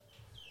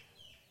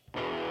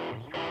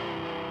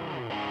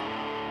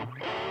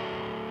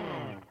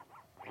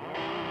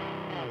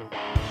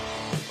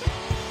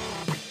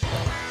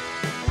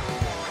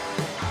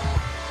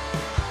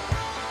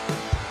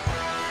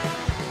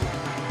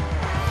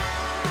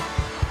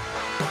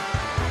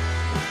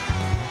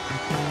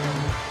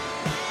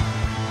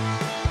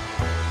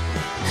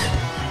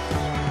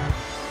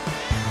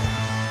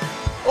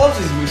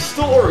Aussies with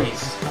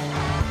stories.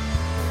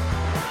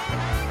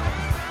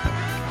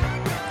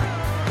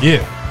 Yeah.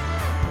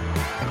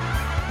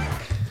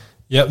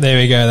 Yep, there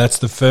we go. That's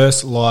the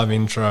first live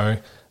intro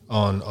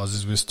on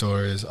Aussies with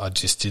Stories. I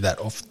just did that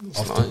off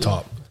the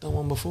top. Done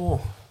one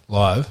before.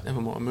 Live. Never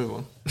mind, move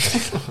on.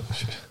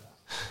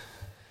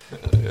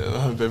 I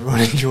hope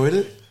everyone enjoyed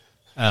it.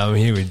 I'm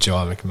here with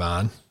Jai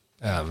McMahon.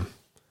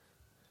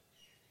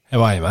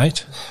 How are you,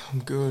 mate?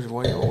 I'm good.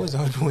 Why are you always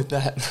open with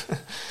that?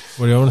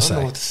 What do you want to I don't know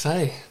say? what to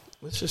say.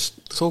 Let's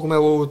just talk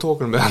about what we were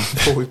talking about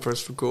before we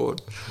press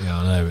record. Yeah,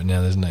 I know, but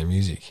now there's no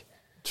music.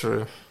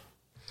 True.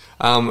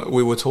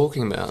 We were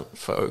talking about,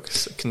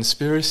 folks,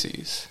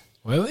 conspiracies.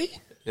 Were we?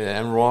 Yeah,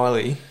 and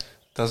Riley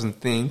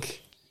doesn't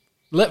think.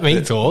 Let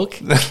me talk.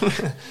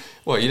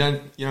 What, you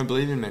don't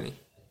believe in many?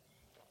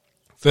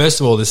 First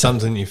of all, there's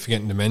something you're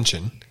forgetting to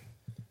mention.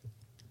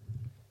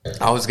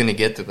 I was going to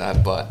get to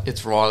that, but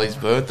it's Riley's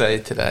birthday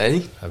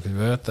today. Happy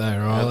birthday,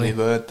 Riley. Happy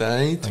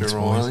birthday to Thanks,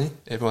 Riley. boys.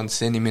 Everyone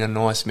send him in a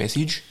nice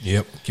message.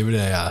 Yep. Give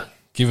the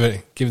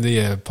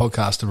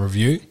podcast a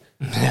review.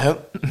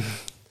 Yep. Do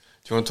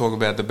you want to talk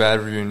about the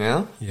bad review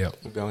now? Yep.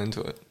 We'll go into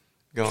it.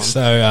 Go on.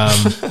 So,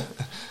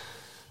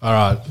 all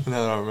right.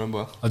 Now that I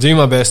remember. I'll do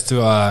my best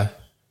to,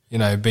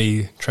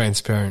 be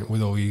transparent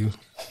with all you,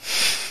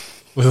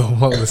 with all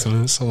my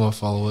listeners, all my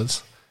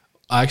followers.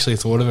 I actually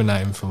thought of a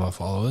name for my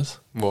followers.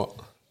 What?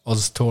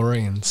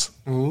 Oztorians.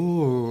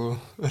 Ooh,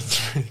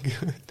 that's really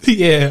good.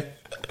 Yeah.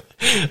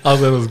 I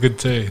thought it was good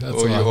too. That's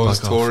All why you I'm like,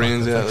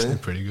 Oztorians that's out actually there.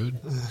 pretty good.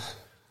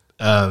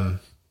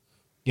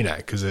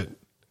 Because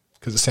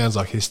it sounds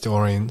like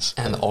historians.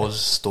 And Oz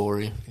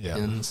story. Yeah.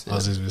 Yeah.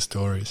 Aussies with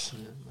stories.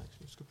 Yeah,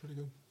 it's pretty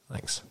good.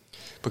 Thanks.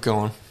 But go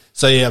on.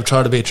 So yeah, I've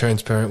tried to be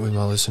transparent with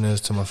my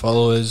listeners to my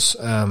followers.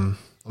 I'm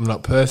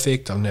not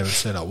perfect. I've never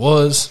said I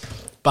was,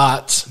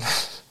 but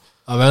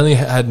I've only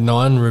had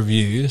 9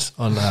 reviews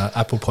on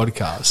Apple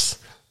Podcasts,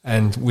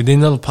 and within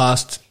the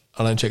past,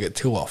 I don't check it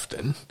too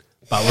often,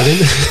 but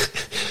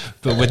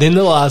within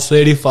the last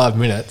 35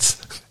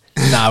 minutes,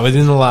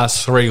 within the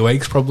last 3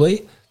 weeks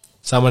probably,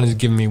 someone has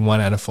given me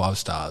 1 out of 5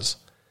 stars.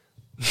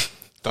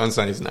 Don't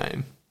say his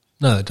name.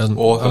 No, it doesn't.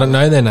 Or I don't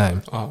know their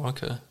name. Oh,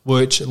 okay.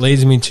 Which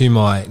leads me to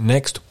my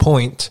next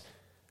point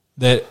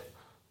that,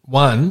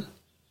 one,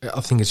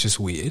 I think it's just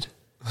weird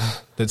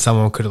that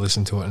someone could have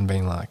listened to it and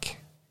been like,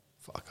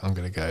 fuck, I'm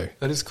going to go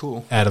That is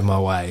cool. out of my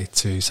way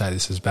to say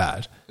this is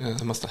bad. Yeah,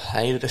 they must have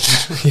hated it.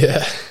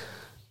 Yeah.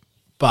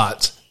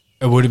 But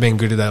it would have been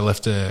good if they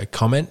left a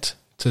comment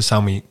to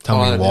tell me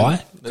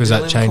why, because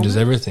that changes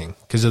everything.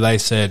 Because if they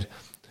said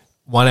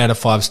 1 out of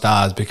 5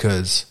 stars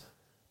because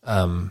he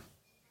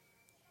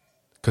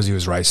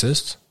was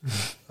racist,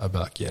 I'd be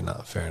like, yeah, no,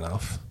 fair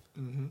enough.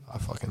 Mm-hmm. I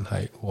fucking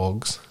hate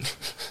wogs.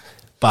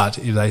 But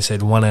if they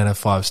said 1 out of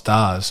 5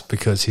 stars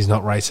because he's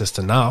not racist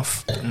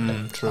enough,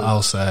 True.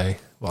 I'll say,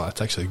 well, it's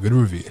actually a good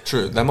review.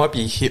 True. That might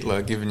be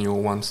Hitler giving you a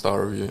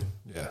 1-star review.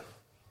 Yeah.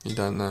 You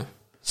don't know.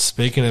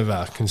 Speaking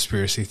of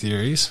conspiracy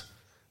theories,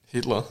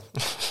 Hitler.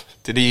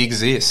 Did he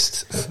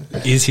exist?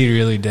 is he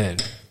really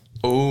dead?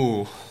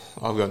 Oh,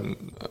 I've got.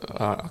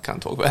 I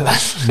can't talk about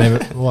that.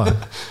 Never. What?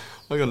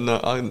 I got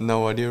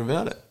no idea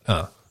about it.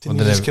 Oh, Didn't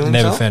well, he just kill never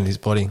himself? found his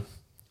body.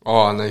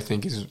 Oh, and they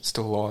think he's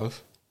still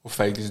alive or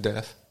faked his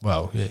death.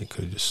 Well, yeah, he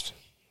could have just.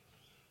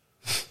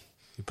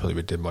 He'd probably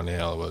be dead by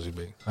now. Otherwise, he'd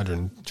be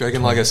 100. Do you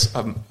reckon like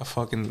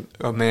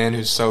a man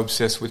who's so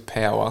obsessed with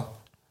power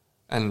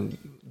and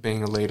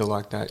being a leader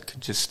like that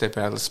could just step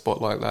out of the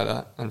spotlight like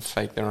that and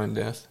fake their own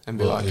death and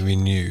be like, if he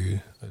knew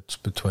it's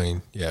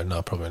between. Yeah,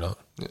 no, probably not.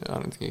 yeah, I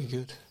don't think he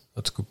could.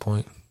 That's a good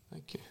point.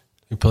 Thank you.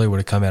 He probably would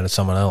have come out as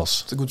someone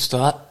else. It's a good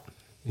start.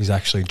 He's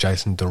actually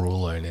Jason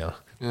Derulo now.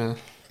 Yeah.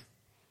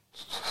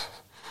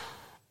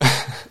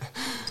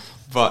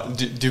 But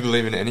do you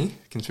believe in any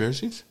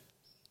conspiracies?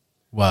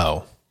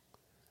 Well,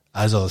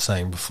 as I was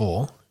saying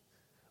before,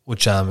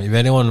 which if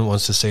anyone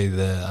wants to see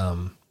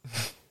the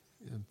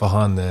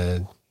behind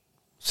the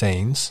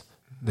scenes,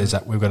 there's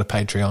that we've got a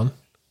Patreon.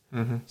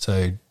 Mm-hmm.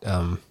 So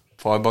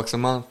 $5 a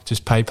month.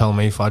 just PayPal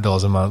me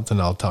 $5 a month,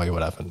 and I'll tell you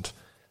what happened.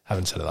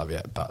 Haven't set it up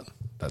yet, but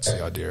that's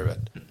the idea of it.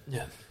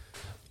 Yeah.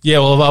 Yeah,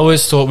 well, I've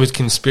always thought with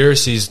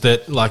conspiracies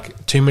that,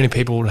 like, too many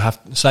people would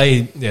have to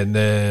say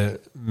the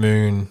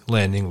moon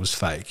landing was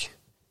fake.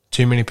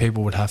 Too many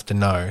people would have to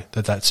know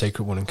that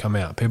secret wouldn't come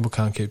out. People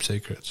can't keep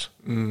secrets.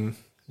 Mm.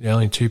 The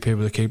only 2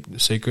 people that keep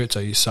secrets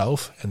are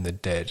yourself and the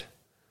dead.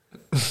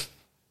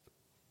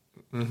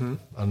 Mm-hmm.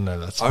 I don't know.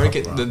 That's I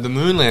reckon right. the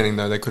moon landing,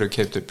 though, they could have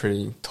kept it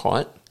pretty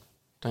tight.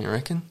 Don't you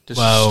reckon? Just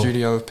Well- a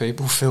studio of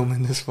people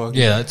filming this fucking...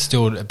 Yeah, that'd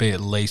still be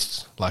at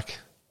least, like,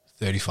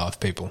 35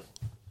 people.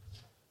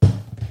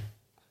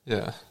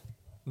 Yeah.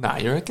 Nah,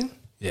 you reckon?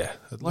 Yeah,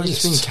 at Like,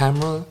 least. just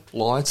camera,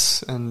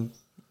 lights, and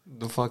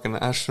the fucking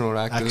astronaut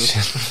actors.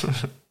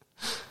 Action.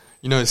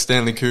 You know,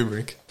 Stanley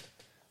Kubrick.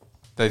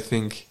 They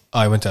think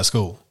I went to our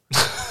school.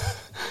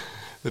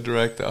 the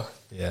director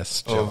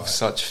Yes, of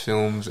such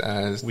films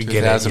as We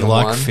get it, you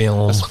like 2001,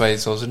 film. A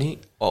Space Odyssey.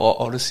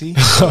 Oh,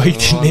 he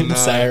didn't even no.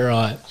 say it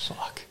right.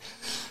 Fuck.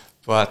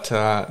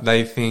 But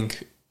they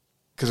think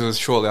because it was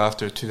shortly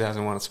after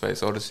 2001: A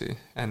Space Odyssey,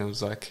 and it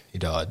was like He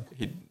died.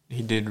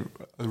 he did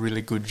a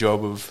really good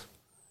job of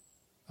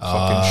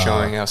fucking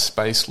showing how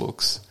space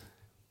looks.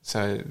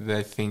 So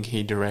they think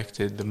he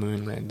directed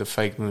the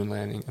fake moon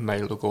landing, and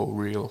made it look all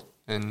real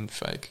and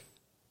fake.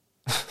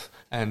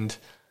 And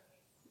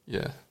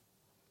yeah,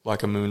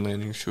 like a moon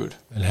landing should.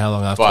 And how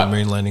long after the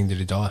moon landing did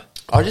he die?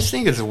 I just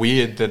think it's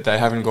weird that they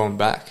haven't gone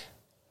back.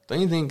 Don't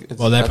you think?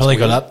 Well, they probably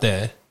got up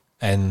there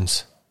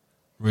and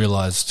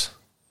realised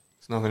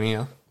it's nothing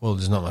here. Well,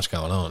 there's not much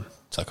going on.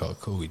 It's like, oh,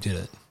 cool, we did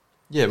it.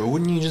 Yeah, but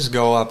wouldn't you just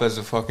go up as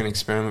a fucking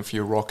experiment for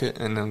your rocket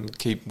and then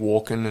keep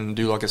walking and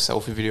do like a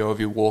selfie video of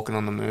you walking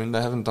on the moon?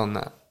 They haven't done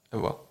that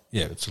ever.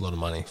 Yeah, it's a lot of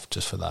money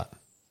just for that.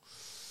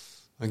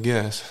 I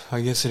guess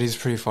it is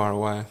pretty far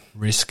away.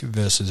 Risk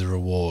versus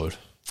reward.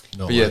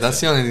 But yeah, that's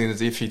the only thing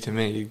that's iffy to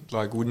me.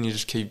 Like, wouldn't you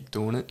just keep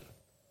doing it?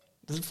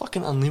 There's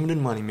fucking unlimited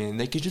money, man.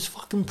 They could just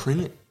fucking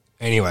print it.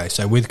 Anyway,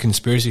 so with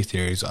conspiracy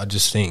theories, I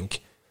just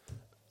think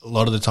a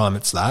lot of the time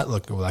it's that.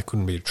 Like, well, that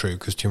couldn't be true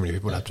because too many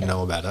people would have to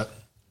know about it.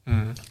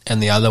 Mm.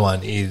 And the other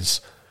one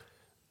is,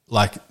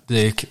 like,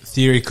 the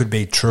theory could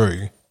be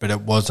true, but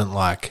it wasn't,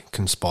 like,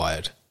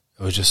 conspired.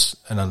 It was just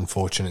an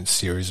unfortunate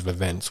series of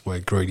events where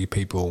greedy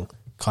people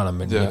kind of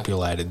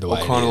manipulated the way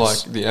it is. Kind of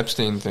like the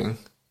Epstein thing.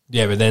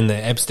 Yeah, but then the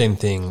Epstein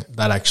thing,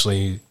 that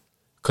actually,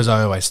 because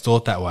I always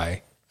thought that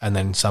way, and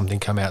then something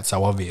come out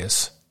so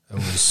obvious, it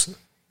was...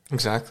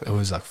 Exactly. It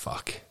was like,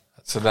 fuck.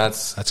 So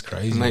that's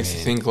crazy. It makes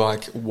you think,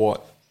 like,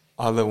 what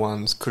other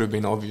ones could have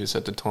been obvious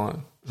at the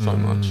time so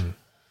much.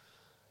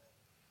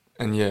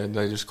 And yeah,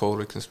 they just called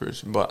it a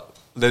conspiracy. But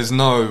there's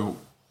no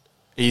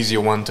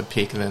easier one to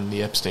pick than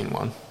the Epstein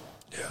one.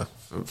 Yeah.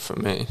 For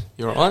me.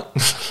 You all right?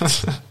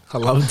 I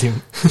loved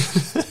him.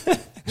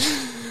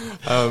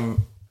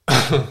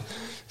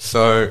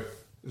 So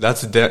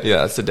that's a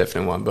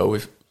definite one.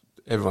 But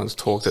everyone's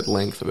talked at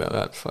length about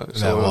that,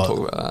 so we won't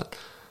talk about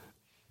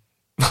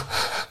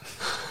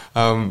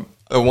that.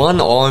 The one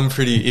I'm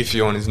pretty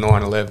iffy on is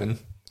 9/11.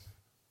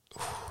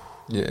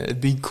 Yeah,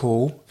 it'd be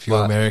cool. For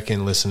your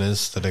American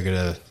listeners that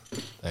are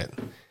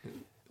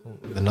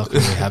they're not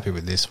going to be happy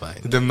with this,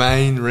 mate. The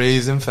main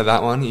reason for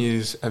that one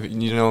is,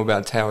 you know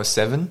about Tower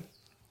 7?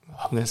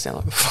 I'm going to sound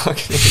like a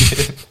fucking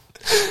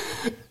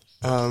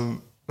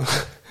idiot.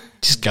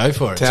 Just go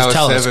for it. Tower Just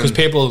tell 7. us, because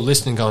people are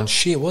listening going,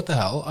 shit, what the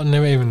hell? I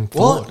never even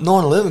thought. What?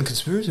 9/11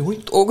 conspiracy? What are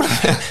you talking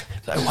about?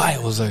 No way,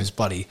 it was those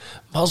bloody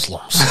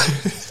Muslims.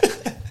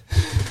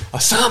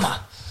 Osama.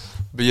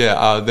 But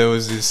yeah, there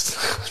was this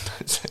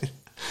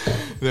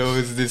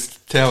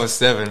Tower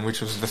 7, which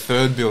was the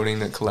third building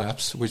that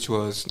collapsed, which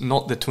was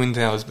not the Twin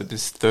Towers, but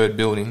this third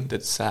building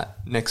that sat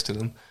next to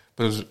them,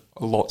 but it was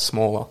a lot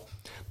smaller.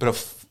 But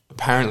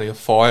apparently a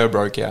fire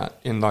broke out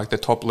in like the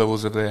top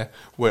levels of there,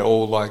 where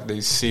all like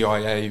these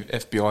CIA,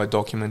 FBI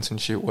documents and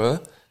shit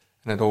were,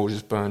 and it all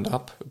just burned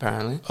up,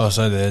 apparently. Oh,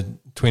 so the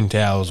Twin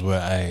Towers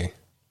were a...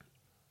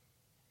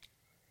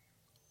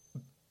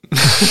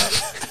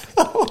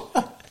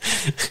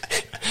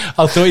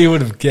 I thought you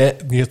would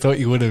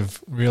have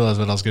realised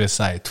what I was going to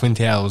say. Twin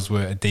Towers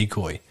were a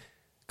decoy.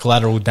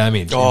 Collateral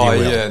damage. Oh,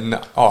 yeah.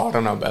 No. Oh, I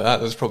don't know about that.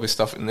 There's probably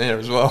stuff in there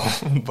as well.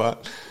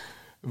 but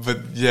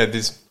yeah,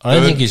 this... I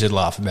don't think you should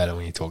laugh about it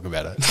when you talk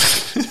about it.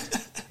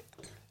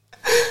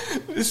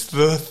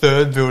 The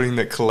third building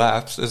that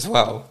collapsed as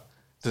well,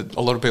 that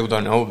a lot of people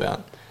don't know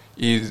about,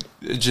 is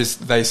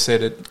just, they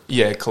said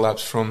it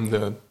collapsed from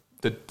the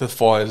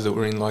fires that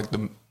were in like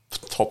the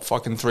top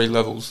fucking 3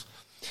 levels.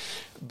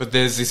 But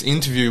there's this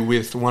interview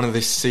with one of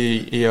the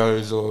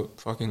CEOs or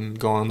fucking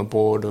guy on the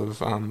board of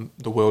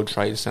the World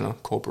Trade Center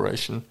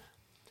Corporation,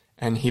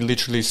 and he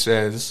literally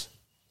says,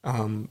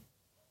 the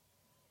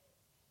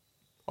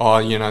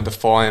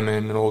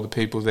firemen and all the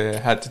people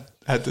there had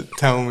to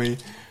tell me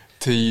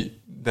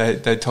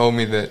they told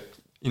me that,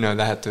 you know,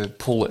 they had to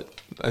pull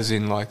it, as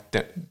in like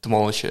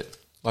demolish it,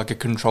 like a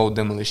controlled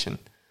demolition,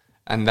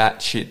 and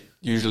that shit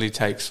usually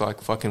takes like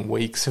fucking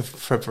weeks of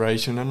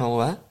preparation and all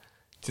that.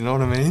 Do you know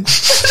what I mean?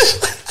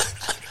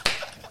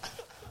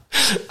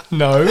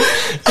 No.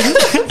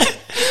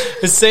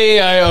 The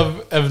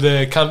CEO of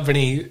the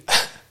company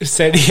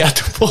said he had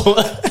to pull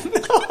it.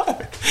 No.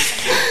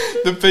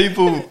 The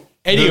people...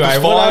 Anyway,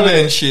 the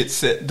fireman shit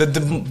said... The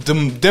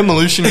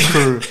demolition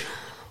crew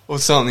or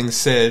something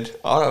said...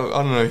 I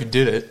don't know who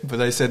did it, but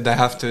they said they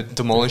have to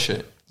demolish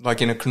it,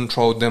 like in a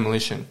controlled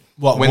demolition.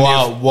 What,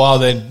 while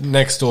the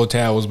next door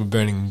towers were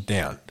burning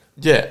down?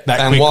 Yeah.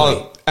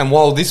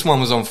 While this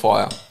one was on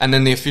fire, and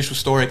then the official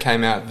story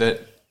came out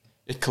that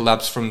it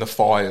collapsed from the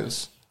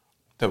fires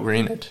that were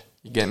in it.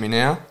 You get me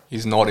now?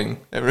 He's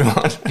nodding,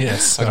 everyone.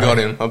 Yes. I got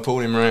him. I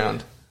pulled him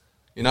around.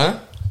 You know?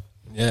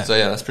 Yeah. So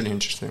yeah, that's pretty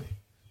interesting.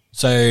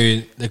 So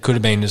there could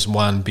have been just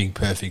one big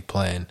perfect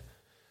plan.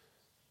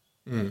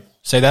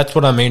 So that's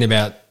what I mean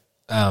about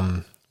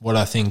what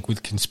I think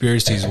with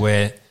conspiracies,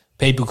 where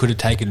people could have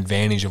taken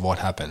advantage of what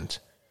happened.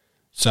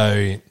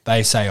 So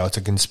they say, oh, it's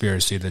a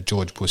conspiracy that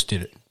George Bush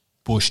did it.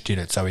 Bush did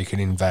it so he could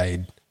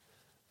invade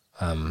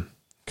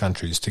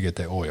countries to get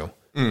their oil.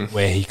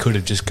 where he could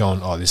have just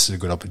gone, oh, this is a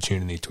good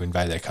opportunity to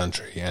invade their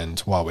country, and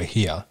while we're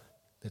here,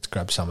 let's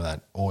grab some of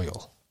that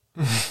oil.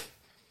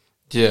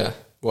 Yeah.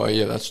 Well,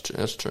 yeah, that's true.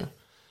 That's true.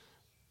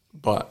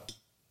 But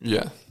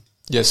yeah.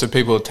 So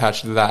people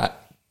attach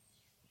that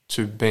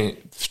to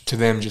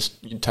them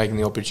just taking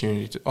the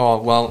opportunity to.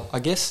 Oh well, I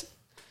guess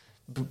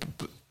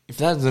if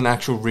that's an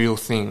actual real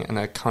thing, and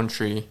a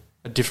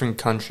different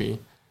country,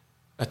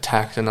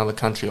 attacked another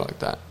country like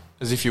that,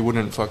 as if you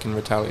wouldn't fucking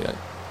retaliate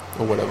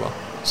or whatever.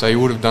 So you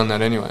would have done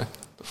that anyway.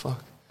 The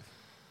fuck.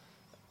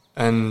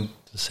 And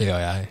The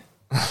CIA.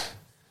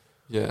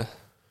 yeah.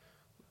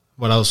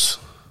 What else?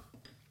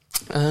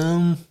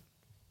 Apparently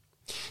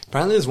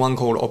there's one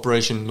called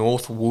Operation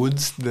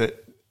Northwoods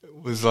that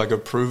was like a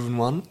proven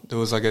one. There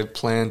was like a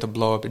plan to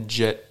blow up a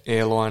jet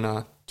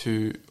airliner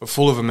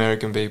full of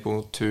American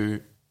people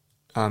to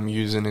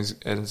use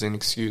as an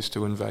excuse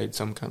to invade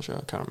some country.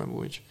 I can't remember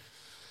which.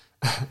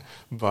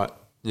 But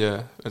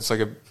yeah, it's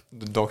like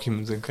the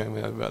documents that came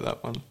out about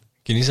that one.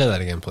 Can you say that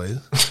again, please?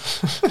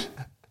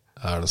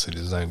 I honestly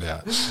just zoned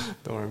out.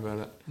 Don't worry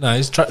about it. No,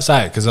 just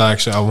say it, because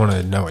I want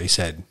to know what you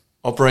said.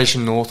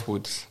 Operation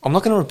Northwoods. I'm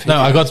not going to repeat. No,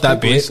 it. I got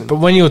that bit. Listen. But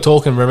when you were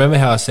talking, remember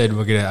how I said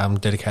we're going to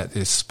dedicate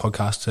this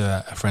podcast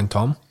to a friend,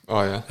 Tom?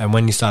 Oh, yeah. And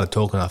when you started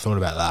talking, I thought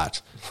about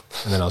that.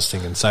 And then I was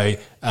thinking, so,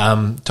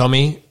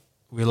 Tommy,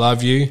 we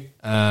love you.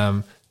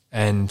 And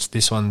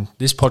this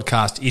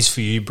podcast is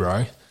for you,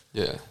 bro.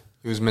 Yeah.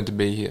 He was meant to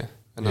be here.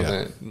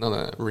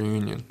 Another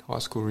reunion, high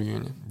school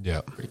reunion.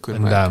 Yeah. Pretty good,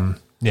 and, mate.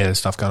 there's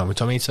stuff going on with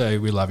Tommy, so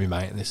we love you,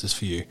 mate, and this is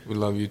for you. We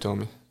love you,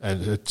 Tommy.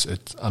 And it's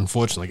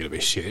unfortunately going to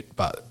be shit,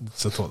 but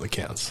it's the thought that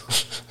counts.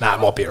 Nah,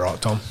 it might be all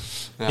right, Tom.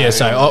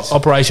 So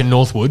Operation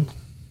Northwood.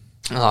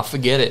 Oh,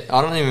 forget it.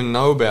 I don't even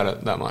know about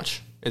it that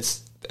much.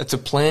 It's a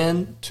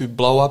plan to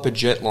blow up a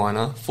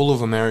jetliner full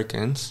of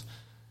Americans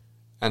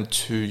and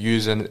to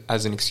use it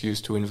as an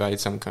excuse to invade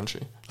some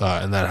country.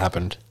 And that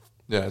happened.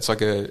 Yeah, it's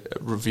like a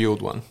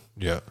revealed one.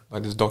 Yeah.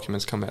 Like there's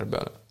documents come out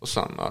about it or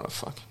something. I don't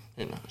fuck.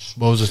 Who knows?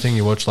 What was the thing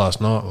you watched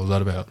last night? What was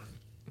that about?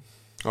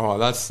 Oh,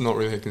 that's not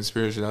really a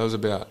conspiracy.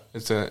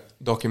 It's a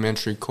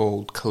documentary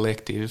called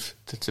Collective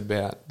that's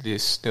about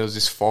this. There was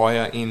this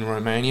fire in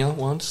Romania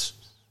once.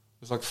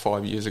 It was like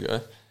 5 years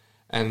ago.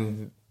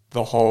 And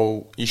the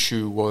whole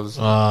issue was...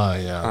 Oh,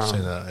 yeah, I've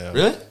seen that, yeah.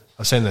 Really?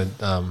 I've seen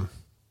the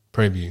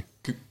preview.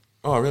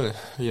 Oh, really?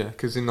 Yeah,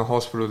 because in the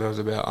hospital there was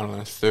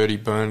about, 30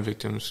 burn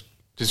victims.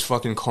 This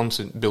fucking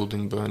concert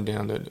building burned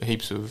down that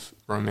heaps of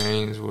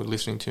Romanians were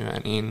listening to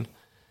and in.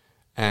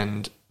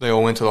 And they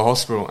all went to the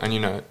hospital.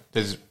 And,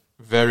 there's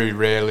very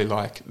rarely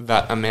like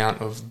that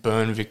amount of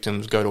burn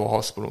victims go to a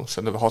hospital.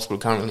 So the hospital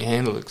can't really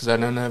handle it because they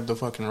don't have the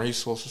fucking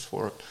resources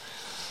for it.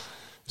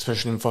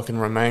 Especially in fucking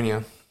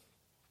Romania.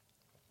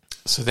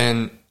 So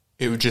then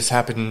it just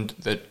happened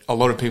that a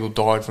lot of people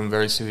died from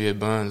very severe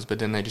burns, but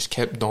then they just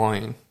kept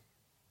dying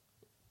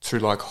through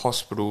like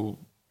hospital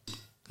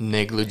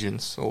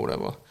negligence or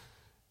whatever.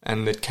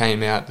 And it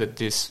came out that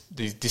these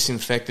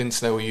disinfectants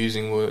they were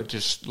using were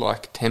just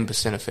like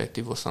 10%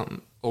 effective or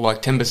something. Or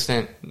like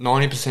 10%,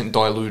 90%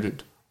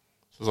 diluted.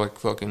 So it was like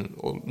fucking,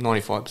 or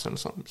 95% or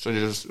something. So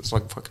it's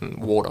like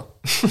fucking water,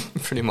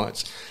 pretty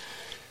much.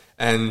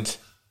 And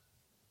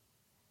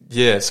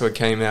yeah, so it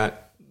came out,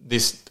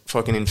 this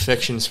fucking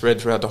infection spread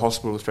throughout the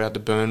hospital, throughout the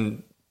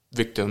burn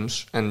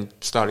victims, and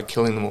started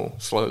killing them all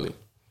slowly,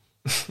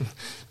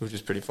 which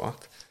is pretty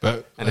fucked.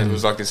 And then it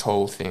was like this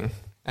whole thing.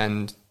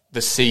 And the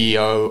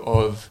CEO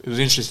it was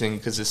interesting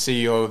because the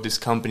CEO of this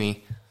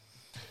company,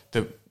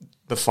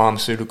 the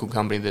pharmaceutical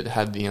company that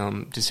had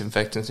the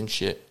disinfectants and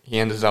shit,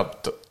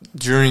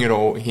 during it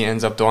all, he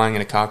ends up dying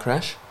in a car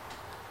crash.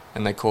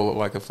 And they call it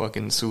like a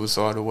fucking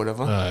suicide or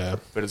whatever. Oh, yeah.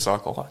 But it's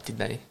like, did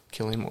they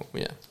kill him? Or,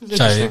 yeah.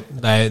 So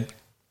they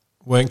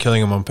weren't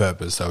killing him on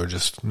purpose. They were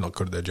just not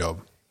good at their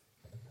job.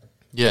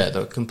 Yeah, they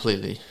were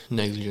completely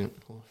negligent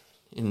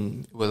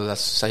in whether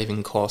that's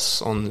saving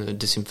costs on the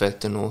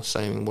disinfectant or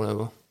saving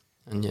whatever.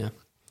 And yeah.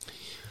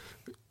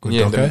 Good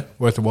doco?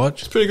 Worth a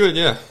watch? It's pretty good,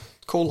 yeah.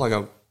 It's called like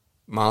a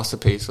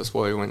masterpiece. That's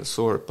why we went and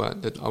saw it.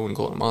 But I wouldn't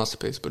call it a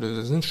masterpiece. But it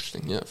was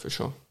interesting, yeah, for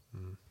sure.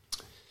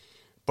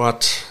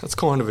 But that's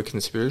kind of a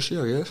conspiracy,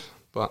 I guess.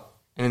 But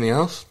anything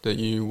else that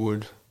you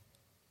would...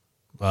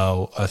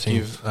 Well, I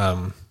think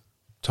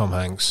Tom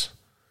Hanks,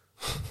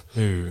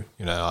 who,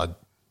 I've got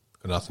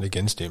nothing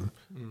against him,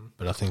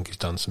 but I think he's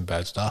done some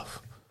bad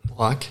stuff.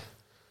 Like?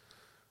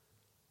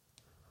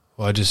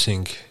 Well, I just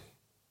think...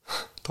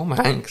 Tom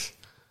Hanks?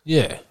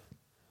 Yeah.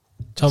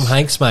 Tom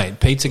Hanks, mate.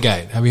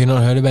 Pizzagate. Have you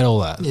not heard about all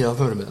that? Yeah, I've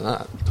heard about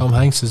that. Tom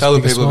Hanks is... Tell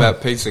the people about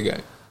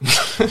Pizzagate.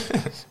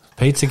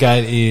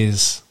 Pizzagate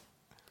is...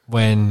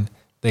 when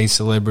these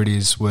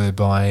celebrities were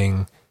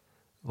buying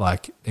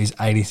like these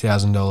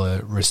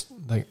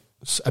 $80,000,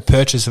 a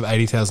purchase of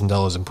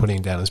 $80,000 and putting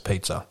it down as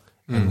pizza.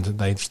 And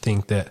they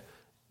think that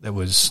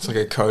was... It's like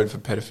a code for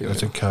pedophilia.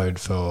 It's a code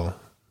for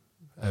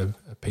a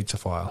pizza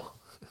file.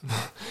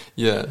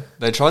 Yeah.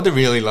 They tried to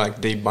really like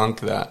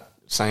debunk that,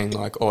 saying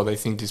like, they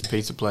think this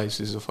pizza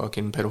place is a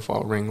fucking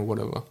pedophile ring or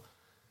whatever.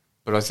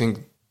 But I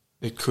think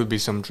there could be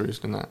some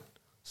truth in that.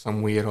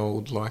 Some weird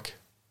old like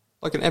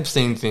like an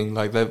Epstein thing.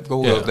 Like they've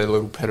all got their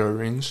little pedo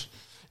rings.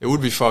 It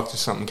would be fucked if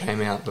something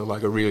came out that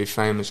like a really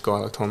famous guy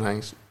like Tom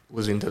Hanks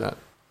was into that.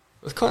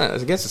 It's kind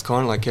of, I guess it's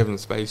kind of like Kevin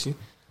Spacey.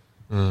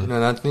 You know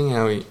that thing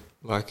how he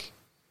like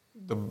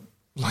the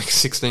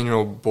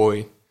 16-year-old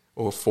boy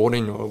or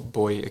 14-year-old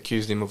boy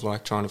accused him of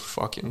like trying to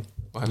fuck him,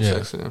 like have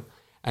sex with him,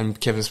 and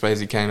Kevin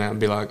Spacey came out and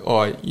be like,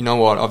 "Oh, you know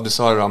what? I've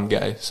decided I'm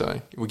gay,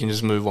 so we can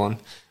just move on."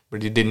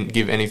 But he didn't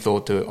give any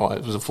thought to it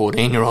was a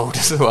 14-year-old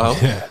as well.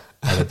 Yeah,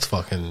 and it's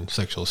fucking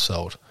sexual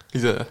assault.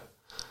 Yeah,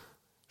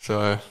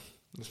 so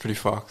it's pretty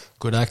fucked.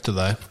 Good actor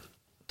though.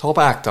 Top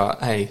actor.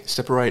 Hey,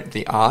 separate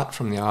the art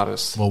from the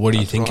artist. Well, what do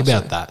you think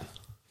about that?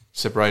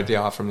 Separate the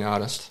art from the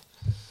artist.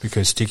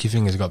 Because Sticky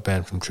Fingers got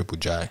banned from Triple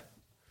J.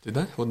 Did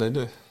they? What'd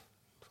they do?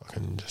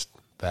 Fucking just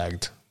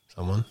bagged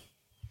someone.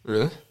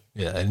 Really?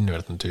 Yeah, they didn't do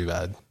anything too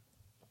bad.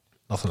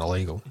 Nothing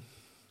illegal.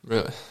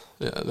 Really?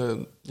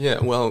 Yeah.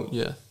 Well,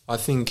 yeah. I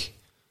think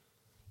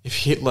if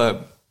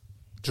Hitler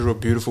drew a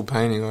beautiful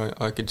painting,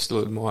 I could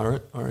still admire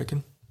it. I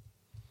reckon.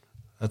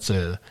 That's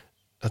an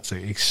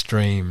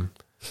extreme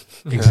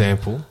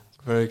example.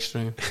 Very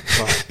extreme.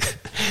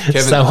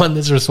 Someone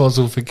that's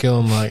responsible for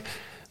killing like,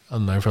 I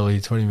don't know, probably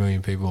 20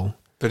 million people.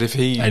 But if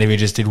he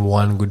just did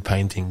one good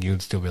painting,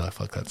 you'd still be like,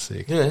 fuck, that's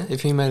sick. Yeah,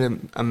 if he made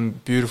a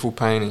beautiful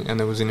painting and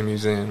it was in a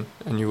museum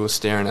and you were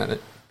staring at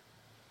it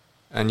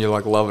and you're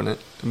like loving it,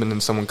 and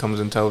then someone comes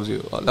and tells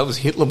you, oh, that was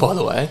Hitler, by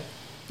the way,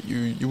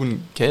 you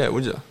wouldn't care,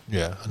 would you?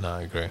 Yeah, no,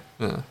 I agree.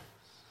 Yeah.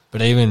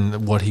 But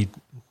even what he,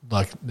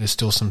 like, there's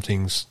still some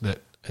things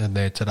that are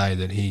there today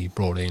that he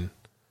brought in.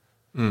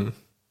 Mm.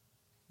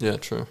 Yeah,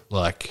 true.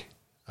 Like,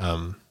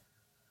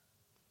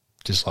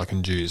 just like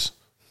in Jews.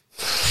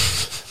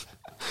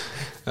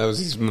 That was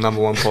his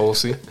number one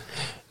policy.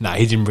 No,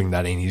 he didn't bring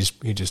that in.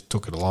 He just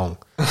took it along.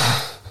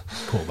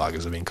 Poor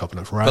buggers have been copping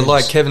it for ages. But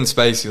like Kevin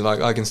Spacey,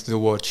 like I can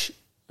still watch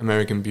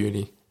American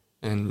Beauty,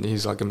 and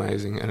he's like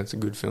amazing, and it's a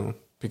good film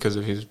because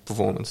of his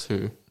performance,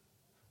 who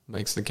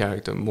makes the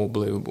character more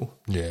believable.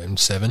 Yeah, and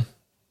Seven.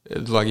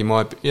 Like he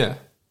might be, yeah,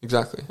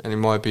 exactly, and he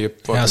might be a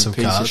fucking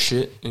piece of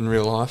shit in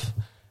real life,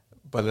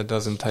 but that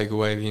doesn't take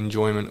away the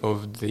enjoyment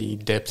of the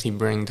depth he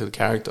brings to the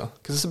character.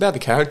 Because it's about the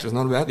character, it's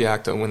not about the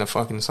actor when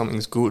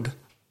something's good.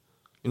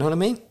 You know what I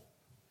mean?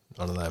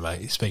 I don't know,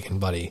 mate. You're speaking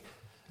bloody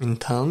in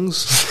tongues.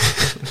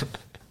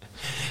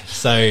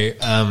 So, you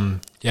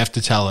have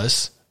to tell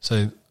us.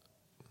 So,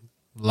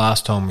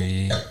 last time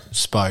we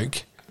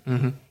spoke,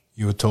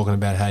 you were talking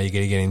about how you're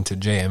going to get into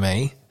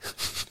GME.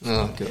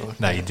 Oh, God.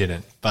 No, you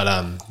didn't.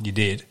 But you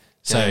did.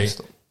 So, you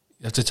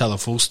have to tell the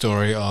full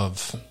story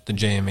of the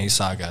GME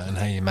saga and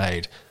how you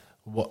made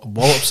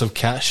wallops of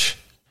cash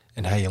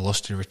and how you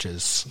lost your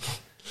riches.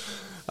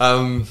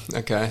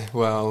 Okay,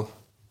 well...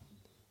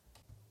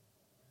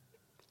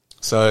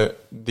 So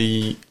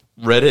the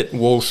Reddit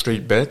Wall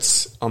Street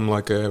Bets, I'm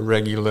like a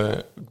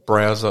regular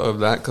browser of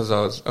that because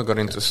I got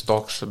into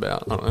stocks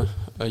about, I don't know,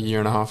 a year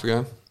and a half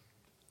ago.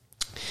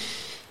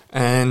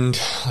 And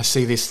I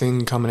see this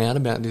thing coming out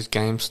about this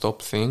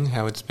GameStop thing,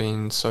 how it's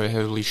been so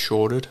heavily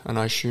shorted. And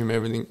I assume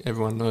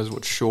everyone knows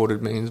what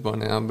shorted means by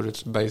now, but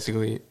it's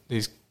basically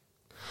these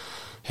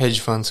hedge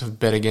funds have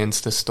bet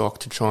against the stock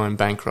to try and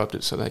bankrupt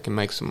it so they can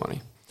make some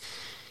money.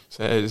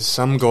 So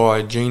some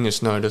guy,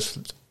 genius,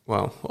 noticed,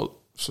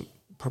 so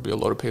probably a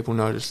lot of people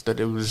noticed that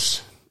it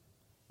was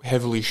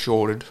heavily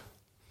shorted.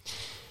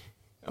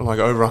 Like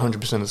over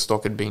 100% of the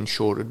stock had been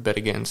shorted, bet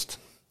against.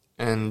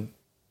 And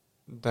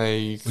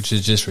which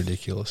is just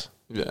ridiculous.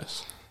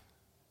 Yes.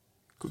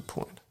 Good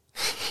point.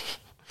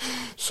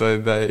 So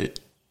they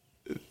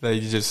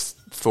just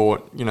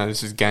thought,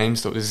 this is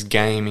GameStop, this is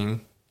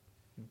gaming.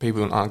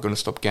 People aren't going to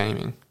stop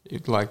gaming.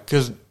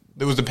 Because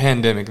there was the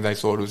pandemic and they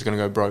thought it was going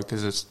to go broke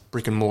because it's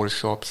brick and mortar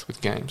shops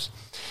with games.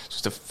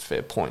 It's just a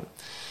fair point.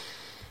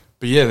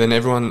 But yeah, then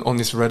everyone on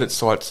this Reddit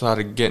site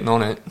started getting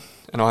on it,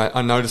 and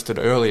I noticed it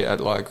early at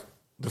like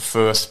the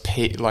first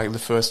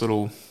the first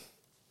little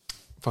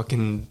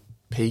fucking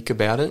peak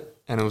about it,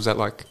 and it was at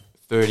like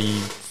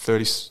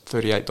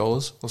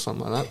 $38 or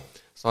something like that.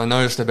 So I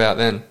noticed about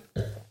then,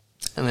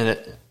 and then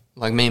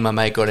me and my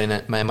mate got in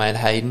it. My mate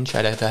Hayden,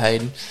 shout out to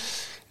Hayden,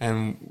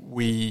 and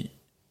we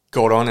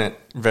got on it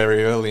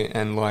very early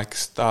and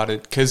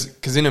started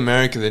because in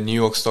America the New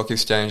York Stock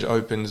Exchange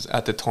opens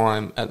at the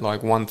time at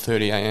like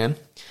 1:30 a.m.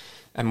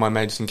 and my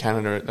mate's in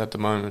Canada at the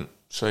moment,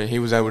 so he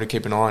was able to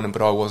keep an eye on it,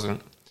 but I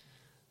wasn't.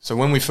 So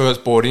when we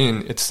first bought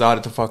in, it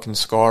started to fucking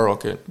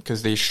skyrocket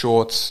because these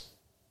shorts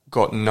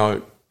got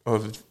note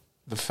of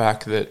the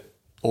fact that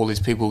all these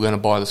people are going to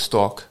buy the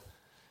stock,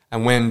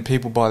 and when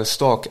people buy the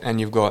stock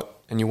and you want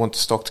the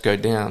stock to go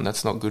down,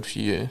 that's not good for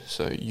you.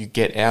 So you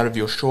get out of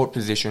your short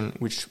position,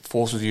 which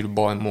forces you to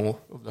buy more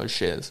of those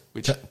shares.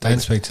 Don't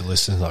speak to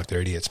listeners like they're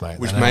idiots, mate.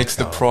 Which makes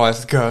the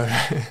price go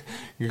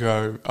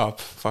up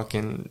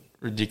fucking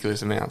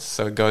ridiculous amounts.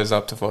 So it goes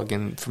up to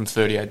fucking from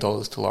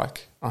 $38 to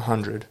like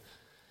 $100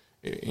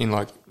 in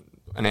like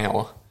an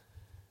hour.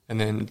 And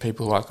then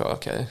people are like, oh,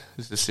 okay,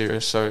 this is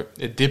serious. So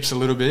it dips a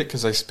little bit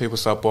because people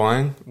start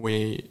buying.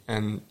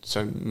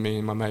 So me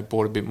and my mate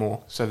bought a bit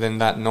more. So then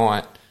that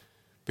night,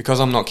 because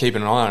I'm not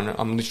keeping an eye on it,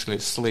 I'm literally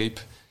asleep.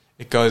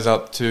 It goes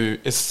up to,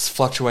 it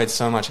fluctuates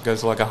so much. It goes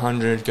to like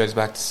 100, goes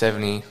back to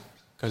 70,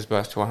 goes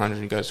back to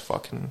 100, goes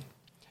fucking,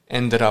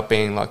 ended up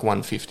being like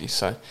 150.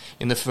 So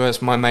in the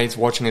first, my mate's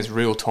watching this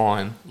real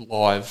time,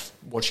 live,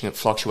 watching it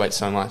fluctuate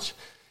so much.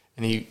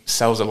 And he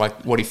sells it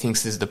like what he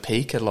thinks is the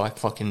peak at like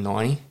fucking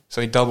 90.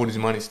 So he doubled his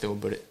money still,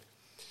 but it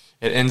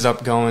ends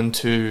up going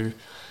to,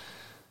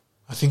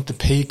 I think the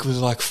peak was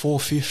like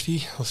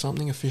 450 or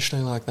something,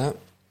 officially like that.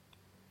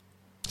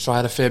 So I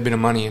had a fair bit of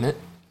money in it.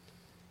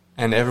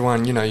 And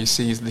everyone, you know, you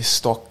see this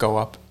stock go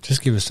up.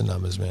 Just give us the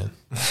numbers, man.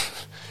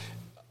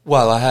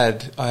 Well, I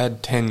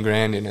had 10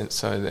 grand in it,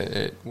 so that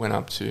it went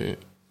up to,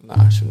 no,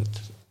 I shouldn't.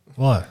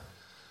 Why?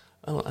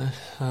 I don't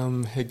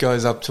know. It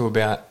goes up to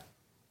about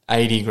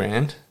 80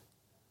 grand.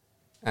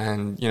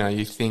 And, you know,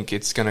 you think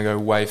it's going to go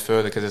way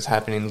further because it's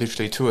happening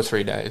literally 2 or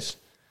 3 days.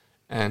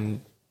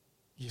 And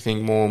you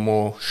think more and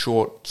more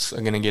shorts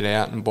are going to get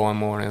out and buy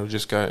more, and it'll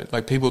just go,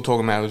 like people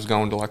talking about it was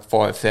going to like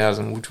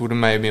 5,000, which would have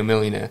made me a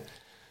millionaire.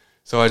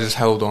 So I just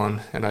held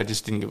on and I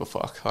just didn't give a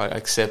fuck. I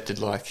accepted,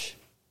 like,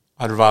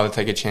 I'd rather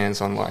take a chance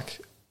on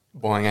like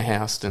buying a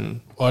house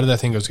than... Why did they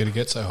think it was going to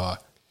get so high?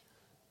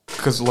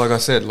 Because like I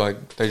said,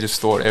 like they just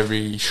thought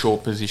every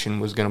short position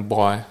was going to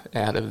buy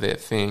out of their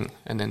thing,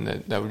 and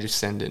then they would just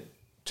send it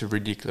to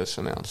ridiculous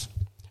amounts.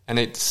 And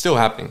it's still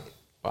happening,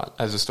 but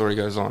as the story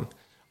goes on,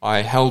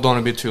 I held on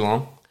a bit too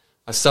long.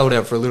 I sold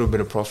out for a little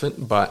bit of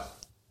profit, but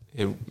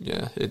it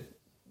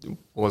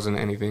wasn't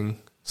anything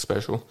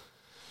special.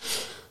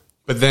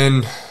 But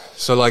then,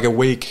 so like a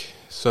week,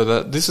 so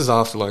that this is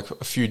after like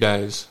a few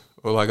days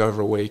or like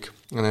over a week,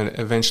 and then it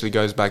eventually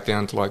goes back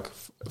down to like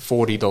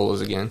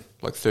 $40 again,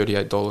 like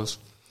 $38,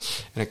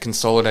 and it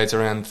consolidates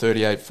around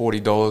 $38,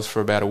 $40 for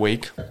about a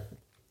week.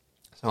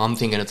 So I'm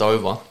thinking it's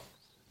over.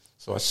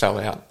 So I sell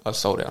out. I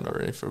sold out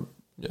already for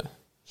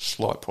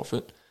slight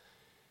profit,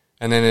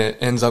 and then it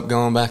ends up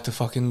going back to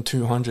fucking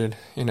 200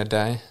 in a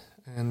day,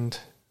 and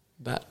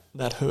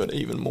that hurt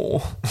even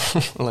more,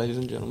 ladies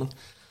and gentlemen.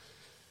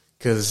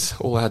 Because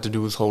all I had to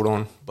do was hold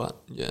on, but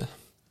yeah.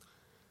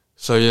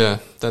 So yeah,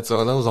 that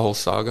was a whole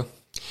saga.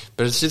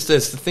 But it's the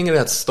thing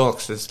about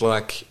stocks. It's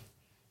like,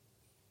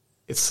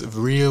 it's a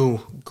real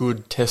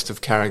good test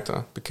of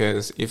character,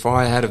 because if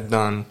I had have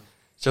done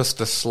just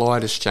the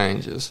slightest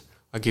changes,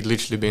 I could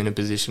literally be in a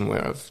position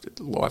where I've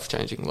life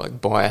changing, like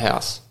buy a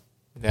house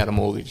without a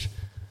mortgage,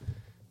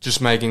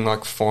 just making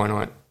like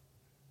finite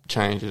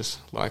changes,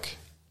 like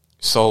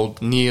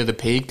sold near the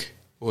peak,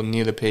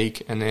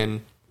 and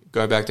then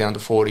go back down to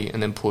 40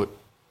 and then put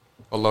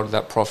a lot of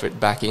that profit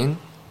back in.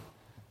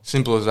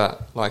 Simple as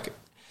that. Like,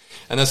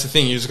 and that's the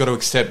thing, you just got to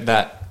accept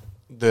that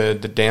the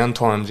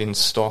downtimes in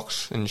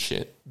stocks and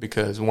shit,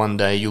 because one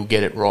day you'll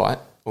get it right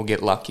or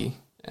get lucky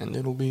and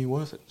it'll be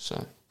worth it.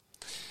 So,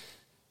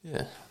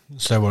 yeah.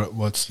 So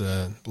what's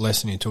the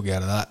lesson you took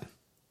out of that?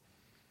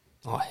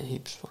 Oh,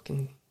 heaps.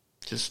 Fucking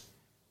just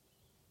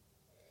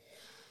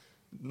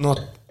not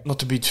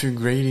to be too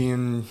greedy,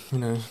 and, you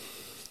know,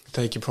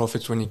 take your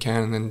profits when you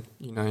can, and then,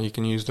 you know, you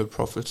can use the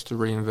profits to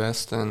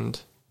reinvest. And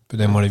but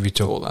then what if you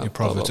took that, your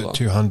profits blah, blah, at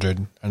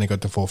 200 and it got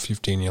to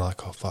 450 and you're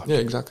like, oh fuck. Yeah,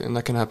 exactly, and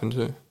that can happen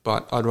too.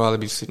 But I'd rather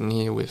be sitting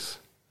here with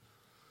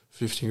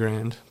 50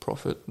 grand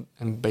profit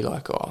and be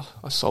like, oh,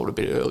 I sold a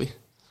bit early,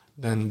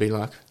 than be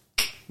like,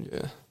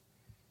 yeah.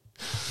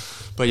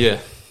 But yeah.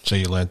 So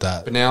you learnt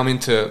that. But now I'm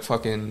into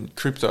fucking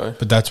crypto.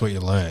 But that's what you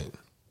learnt.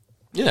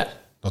 Yeah.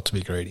 Not to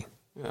be greedy.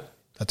 Yeah.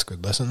 That's a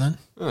good lesson then.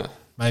 Yeah.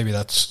 Maybe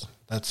that's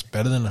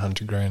better than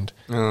 100 grand.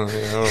 Oh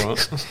yeah, all right.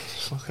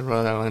 Fucking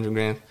rather have 100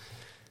 grand.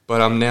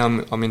 But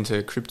I'm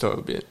into crypto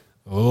a bit.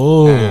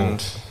 Oh.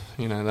 And,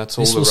 you know, that's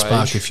all the rage. This will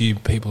spark a few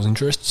people's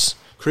interests.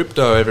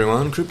 Crypto,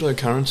 everyone.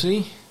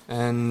 Cryptocurrency.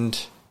 And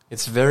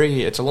it's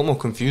a lot more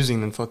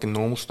confusing than fucking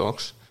normal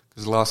stocks.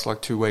 Because the last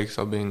like 2 weeks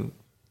I've been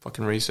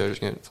fucking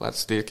researching it flat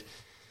stick.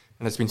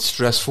 And it's been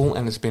stressful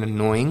and it's been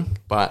annoying.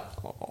 But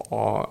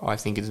I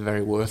think it's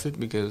very worth it,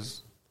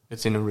 because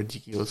it's in a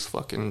ridiculous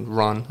fucking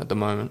run at the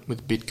moment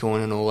with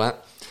Bitcoin and all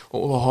that.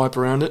 All the hype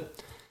around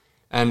it.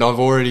 And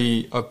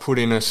I put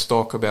in a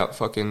stock about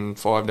fucking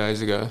 5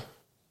 days ago,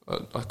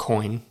 a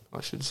coin,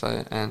 I should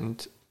say,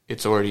 and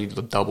it's already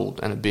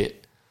doubled and a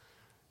bit.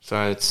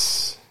 So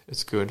it's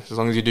good. As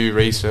long as you do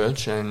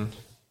research, and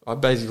I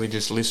basically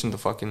just listen to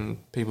fucking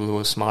people who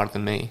are smarter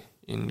than me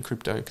in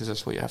crypto, because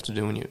that's what you have to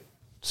do when you're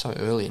so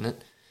early in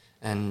it,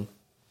 and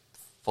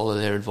follow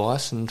their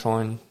advice and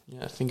try and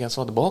think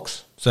outside the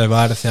box. So if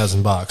I had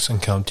 $1,000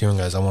 and come to you and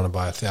goes, I want to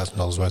buy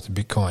 $1,000 worth of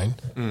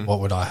Bitcoin,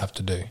 what would I have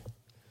to do?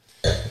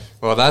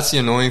 Well, that's the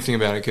annoying thing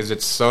about it, because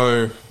it's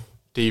so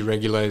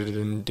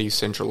deregulated and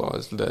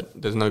decentralized that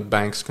there's no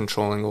banks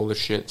controlling all the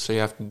shit. So you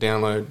have to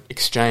download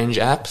exchange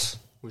apps,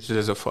 which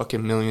there's a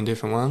fucking million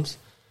different ones.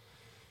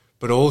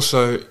 But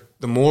also,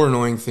 the more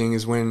annoying thing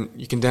is when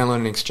you can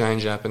download an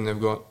exchange app and they've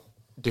got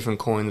different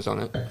coins on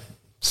it.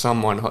 Some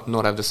might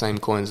not have the same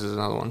coins as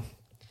another one.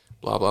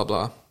 Blah, blah,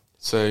 blah.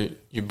 So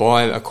you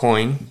buy a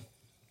coin,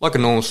 like a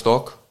normal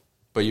stock,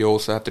 but you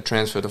also have to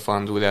transfer the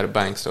funds without a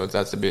bank, so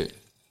that's a bit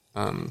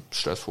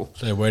stressful.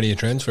 So where do you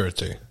transfer it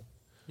to?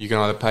 You can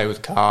either pay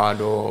with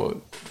card or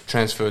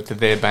transfer it to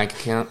their bank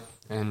account,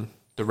 and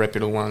the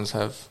reputable ones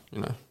have,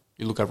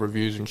 you look up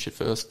reviews and shit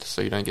first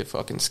so you don't get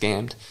fucking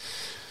scammed.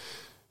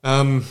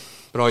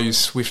 But I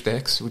use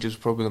SwiftX, which is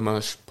probably the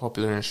most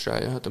popular in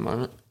Australia at the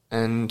moment.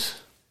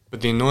 But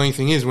the annoying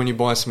thing is when you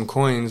buy some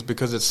coins,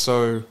 because it's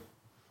so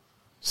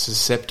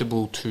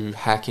susceptible to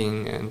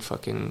hacking and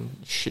fucking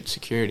shit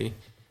security,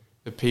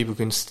 the people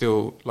can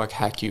still like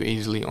hack you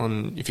easily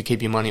if you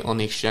keep your money on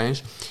the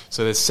exchange.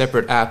 So there's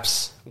separate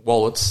apps,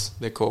 wallets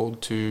they're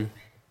called, to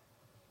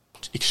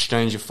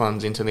exchange your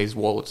funds into these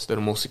wallets that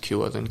are more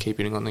secure than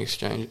keeping it on the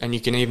exchange. And you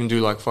can even do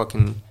like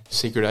fucking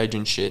secret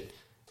agent shit,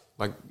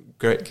 like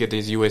get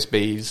these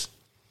USBs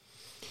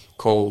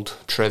called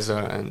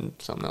Trezor and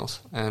something else,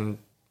 and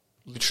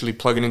literally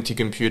plug it into your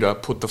computer,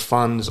 put the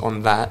funds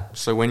on that.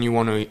 So when you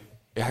want to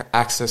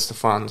access the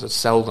funds or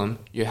sell them,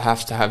 you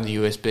have to have the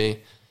USB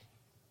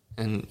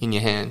in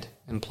your hand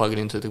and plug it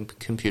into the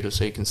computer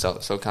so you can sell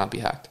it, so it can't be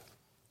hacked.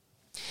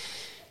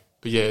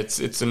 But yeah,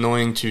 it's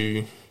annoying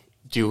to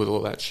deal with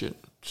all that shit.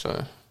 So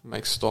it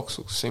makes stocks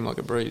seem like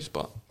a breeze,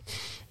 but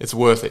it's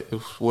worth it.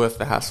 It's worth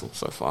the hassle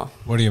so far.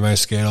 What are you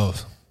most scared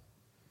of?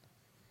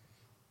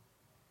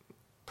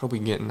 Probably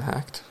getting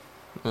hacked.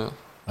 Yeah.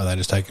 Oh, they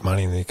just take your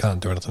money and you can't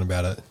do anything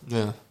about it.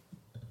 Yeah.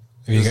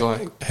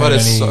 But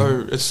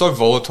it's so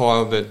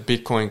volatile that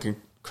Bitcoin can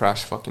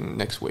crash fucking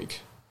next week,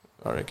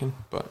 I reckon.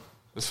 But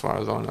as far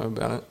as I know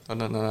about it, I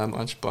don't know that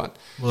much. But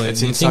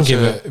it's in such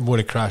if it would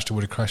have crashed, it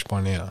would have crashed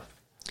by now.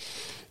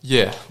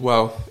 Yeah,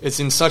 well, it's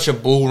in such a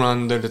bull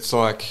run that it's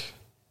like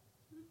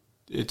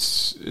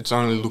it's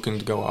only looking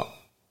to go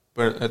up,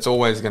 but it's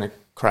always going to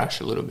crash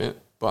a little bit.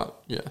 But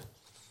yeah,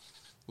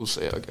 we'll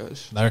see how it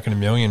goes. They reckon $1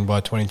 million by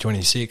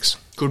 2026.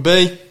 Could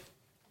be.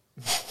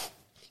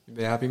 You'd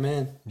be a happy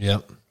man.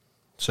 Yep.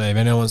 So if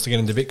anyone wants to get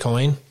into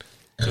Bitcoin,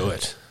 do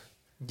it.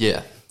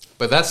 Yeah,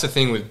 but that's the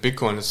thing with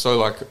Bitcoin. It's so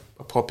like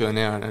popular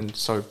now and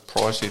so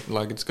pricey.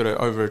 Like it's got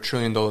over $1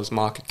 trillion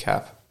market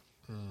cap.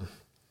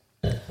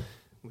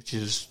 Which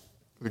is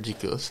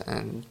ridiculous,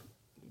 and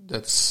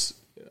that's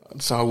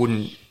so I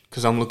wouldn't,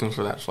 because I'm looking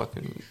for that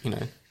fucking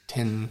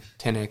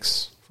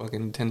 10x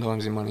fucking 10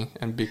 times your money,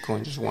 and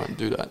Bitcoin just won't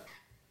do that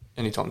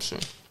anytime soon.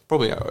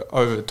 Probably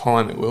over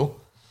time it will,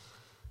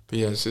 but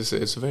yeah, it's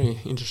a very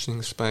interesting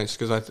space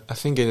because I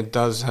think it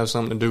does have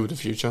something to do with the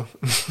future.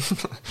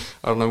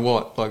 I don't know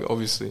what, like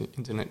obviously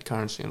internet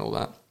currency and all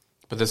that,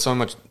 but there's so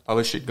much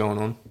other shit going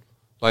on.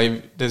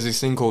 Like there's this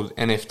thing called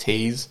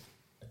NFTs,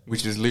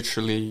 which is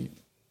literally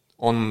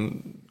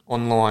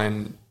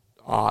online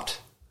art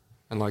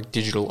and like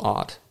digital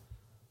art,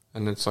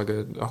 and it's like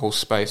a whole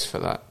space for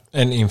that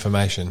and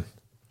information.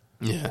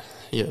 Yeah,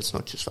 it's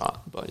not just art,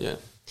 but yeah.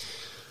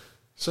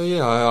 So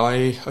yeah,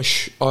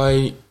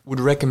 I would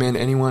recommend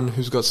anyone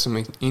who's got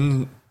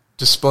some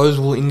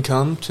disposable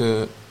income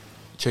to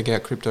check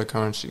out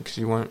cryptocurrency because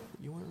you won't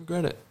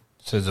regret it.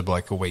 Says a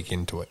bloke a week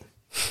into it.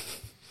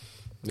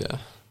 Yeah,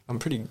 I'm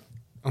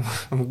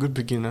a good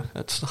beginner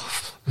at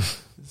stuff.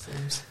 It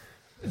seems.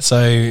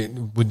 So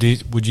would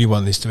you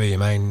want this to be your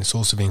main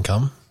source of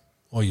income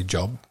or your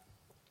job?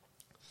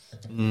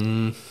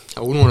 I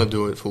wouldn't want to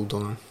do it full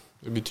time.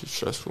 It'd be too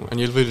stressful, and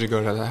you'd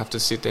literally have to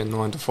sit there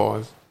 9 to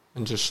 5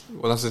 and just.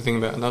 Well, that's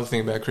another thing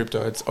about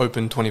crypto. It's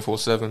open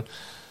 24/7,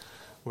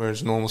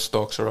 whereas normal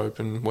stocks are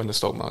open when the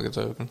stock market's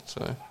open.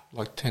 So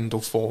like 10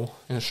 till 4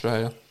 in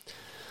Australia.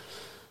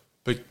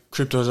 But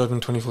crypto is open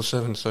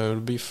 24/7, so it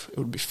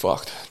would be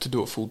fucked to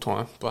do it full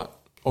time. But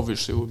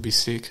obviously, it would be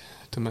sick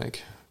to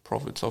make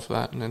profits off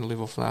that and then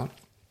live off that.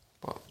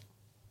 But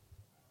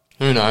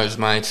who knows,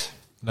 mate?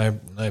 No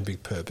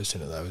big purpose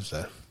in it though, is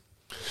there?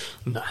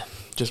 No,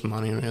 just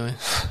money really,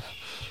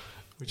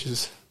 which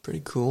is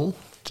pretty cool.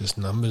 Just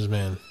numbers,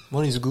 man.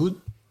 Money's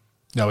good.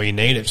 No, you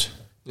need it.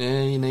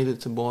 Yeah, you need it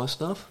to buy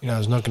stuff.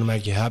 It's not going to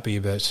make you happy,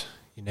 but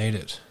you need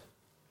it.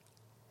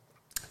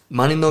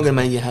 Money's not going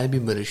to make you happy,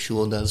 but it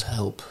sure does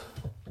help.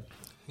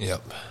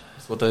 Yep.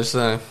 That's what they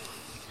say.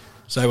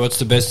 So what's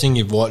the best thing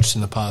you've watched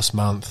in the past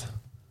month?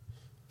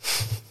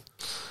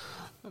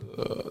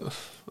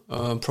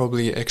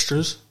 Probably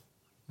Extras.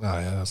 Oh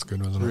yeah, that's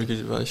good, wasn't it? Ricky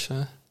Gervais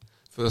show.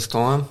 First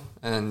time,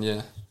 and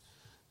yeah,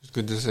 it's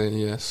good to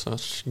see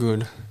such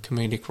good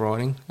comedic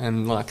writing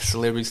and like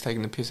celebrities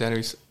taking the piss out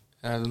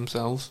of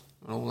themselves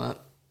and all that.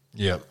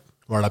 Yep,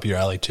 right up your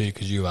alley too,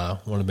 because you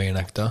want to be an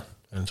actor,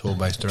 and it's all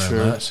based around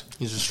that.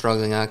 He's a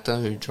struggling actor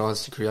who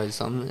tries to create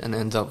something and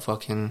ends up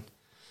fucking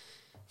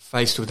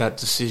faced with that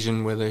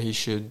decision whether he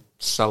should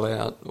sell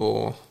out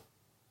or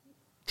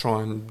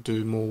try and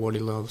do more what he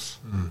loves.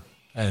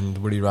 And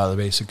would he rather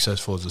be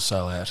successful as a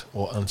sellout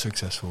or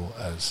unsuccessful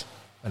as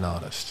an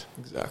artist?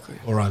 Exactly.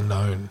 Or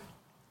unknown?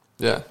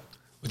 Yeah.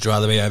 Would you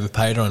rather be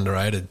overpaid or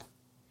underrated?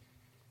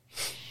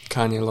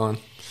 Kanye line.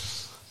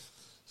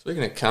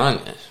 Speaking of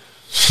Kanye,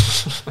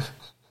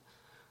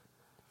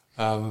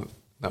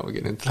 we'll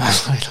get into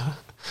that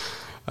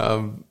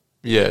later.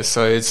 Yeah,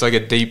 so it's like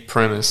a deep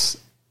premise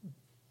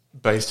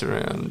based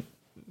around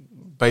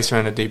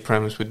a deep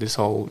premise with this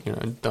whole,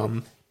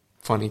 dumb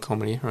funny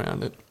comedy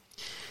around it.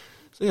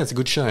 So yeah, it's a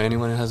good show.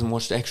 Anyone who hasn't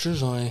watched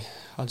Extras,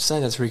 I'd say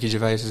that's Ricky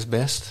Gervais's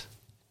best,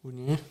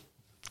 wouldn't you?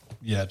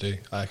 Yeah, I do.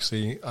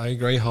 I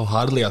agree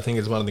wholeheartedly. I think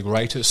it's one of the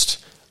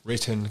greatest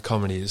written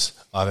comedies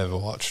I've ever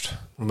watched.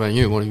 What about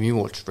you? What have you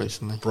watched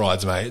recently?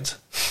 Bridesmaids.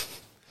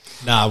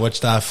 Nah, I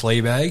watched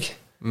Fleabag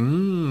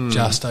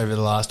just over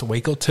the last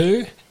week or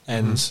two,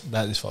 and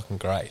that is fucking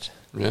great.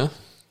 Yeah?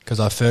 Because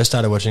I first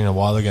started watching it a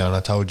while ago, and I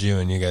told you,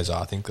 and you guys,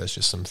 I think that's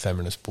just some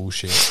feminist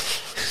bullshit.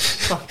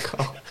 Fuck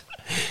off.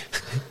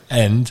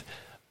 And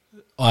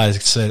I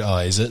said, oh,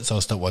 is it? So I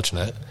stopped watching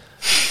it.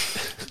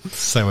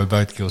 So we're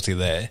both guilty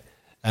there.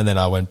 And then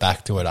I went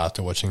back to it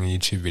after watching a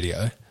YouTube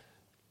video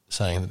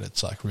saying that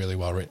it's like really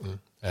well written,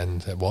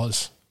 and it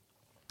was.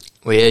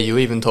 Well, yeah, you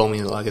even told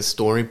me like a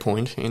story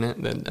point in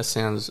it that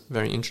sounds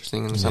very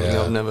interesting and something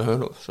I've never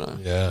heard of. So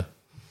yeah,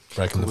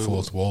 breaking the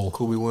fourth wall.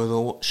 Could be worth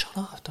a watch. Shut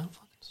up! Don't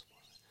fucking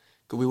spoil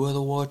it. Could be worth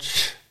a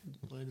watch,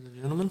 ladies and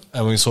gentlemen.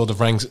 And we saw the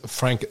Frank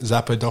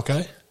Zappa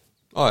doco.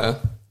 Oh yeah,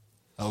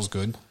 that was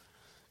good.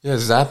 Yeah,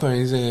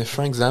 Zappa.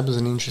 Frank Zappa's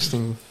an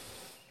interesting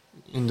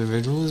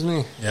individual, isn't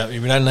he? Yeah, if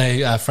you don't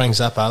know Frank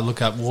Zappa,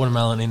 look up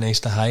Watermelon in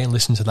Easter Hay and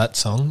listen to that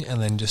song,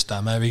 and then just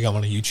maybe go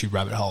on a YouTube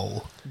rabbit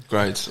hole.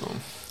 Great song.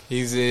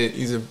 He's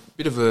a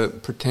bit of a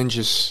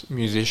pretentious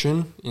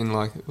musician in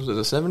was it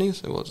the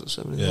 70s? It was the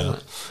 70s,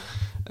 wasn't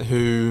it?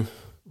 Who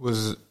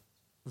was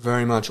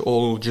very much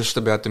all just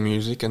about the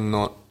music and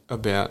not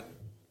about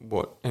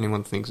what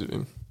anyone thinks of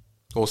him.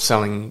 Or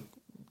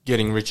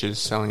getting riches,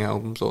 selling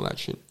albums, all that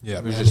shit. Yeah,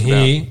 and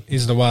he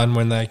is the one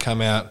when they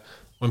come out,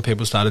 when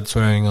people started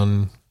swearing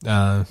on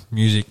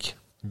music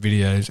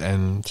videos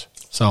and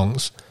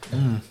songs,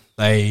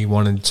 they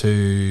wanted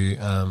to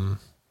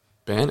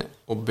ban it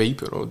or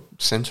beep it or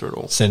censor it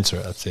all. Censor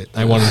it, that's it.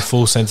 They wanted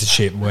full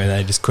censorship where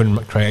they just couldn't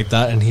create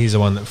that, and he's the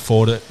one that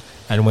fought it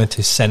and went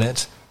to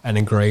Senate and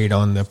agreed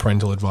on the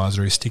parental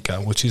advisory sticker,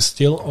 which is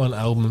still on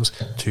albums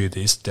to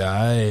this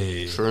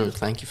day. True.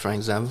 Thank you,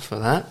 Frank Zappa, for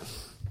that.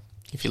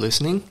 If you're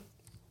listening.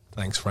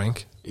 Thanks,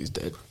 Frank. He's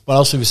dead. What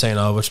else have you seen?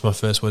 I watched my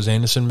first Wes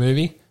Anderson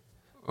movie.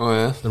 Oh,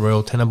 yeah? The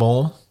Royal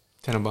Tenenbaums.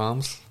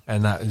 Tenenbaums.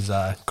 And that is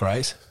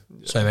great.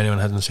 Yeah. So if anyone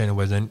hasn't seen a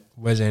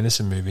Wes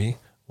Anderson movie,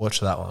 watch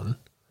that one.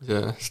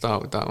 Yeah,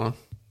 start with that one,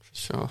 for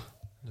sure.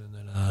 And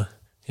then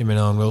him and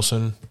Owen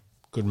Wilson,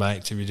 good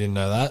mates if you didn't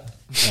know that.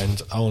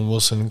 And Owen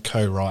Wilson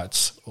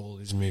co-writes all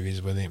his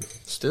movies with him.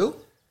 Still?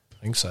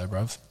 I think so,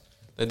 bruv.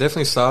 They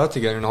definitely started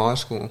together in high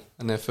school,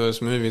 and their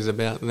first movie is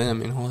about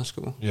them in high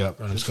school. Yeah,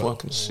 and it's got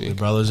fucking all sick. the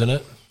brothers in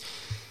it.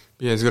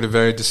 Yeah, he's got a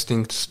very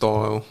distinct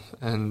style,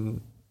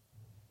 and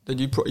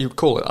you'd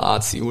call it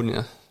artsy, wouldn't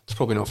you? It's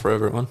probably not for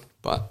everyone,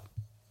 but...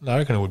 No, I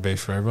reckon it would be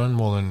for everyone,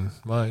 more than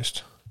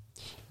most.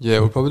 Yeah,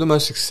 well, probably the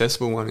most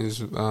accessible one is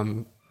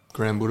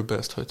Grand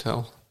Budapest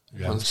Hotel.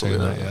 You haven't seen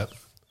that yet.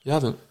 You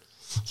haven't?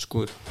 It's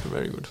good.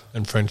 Very good.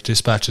 And French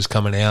Dispatch is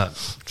coming out.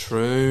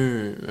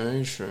 True.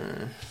 Very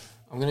true.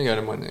 I'm going to go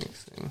to my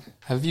next thing.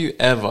 Have you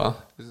ever...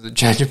 This is a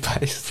change of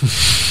pace.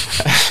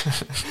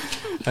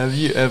 Have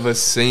you ever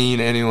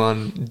seen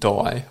anyone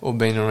die or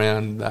been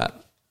around that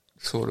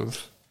sort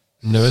of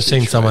Never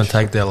situation? seen someone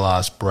take their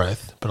last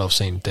breath, but I've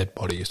seen dead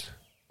bodies.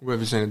 Where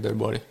have you seen a dead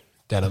body?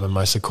 Down at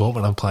Mimosa Court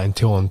when I'm playing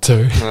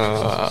 2-on-2.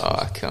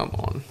 Oh, come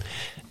on.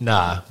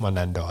 Nah, my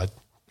nan died.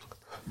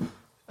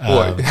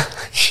 What?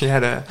 She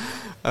had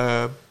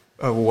a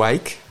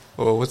wake?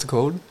 Or what's it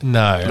called?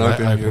 No,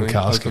 an open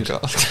casket.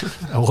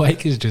 A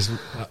wake is just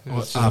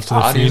after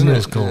the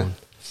funeral's called.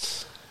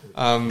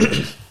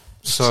 Yeah.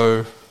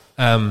 So,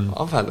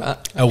 I've had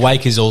that. A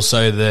wake is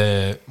also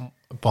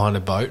behind a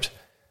boat,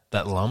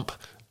 that lump.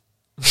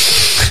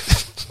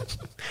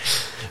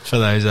 For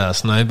those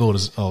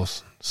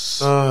snowboarders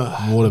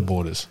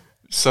waterboarders.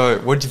 So,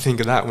 what did you think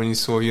of that when you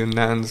saw your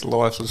nan's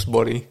lifeless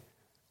body?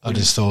 I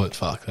just thought,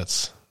 fuck,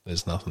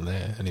 there's nothing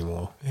there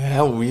anymore. Yeah,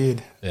 how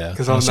weird. Yeah.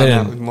 Because I've done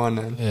that with my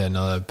nan. Yeah,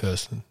 another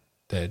person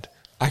dead.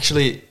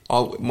 Actually,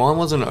 mine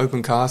wasn't an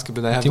open casket,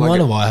 but they have Do you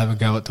mind if I have a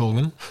go at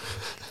talking?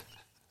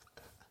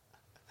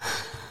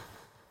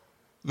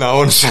 No, I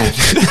want to say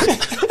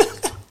it.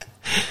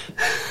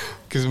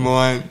 Because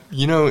mine,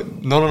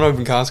 not an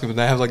open casket, but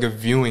they have like a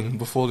viewing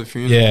before the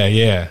funeral. Yeah,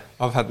 yeah.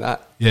 I've had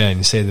that. Yeah, and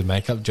you see the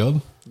makeup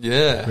job?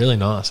 Yeah. Really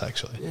nice,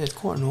 actually. Yeah, it's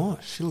quite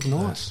nice. She looks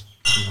nice.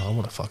 I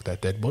want to fuck that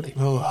dead body.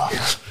 Oh,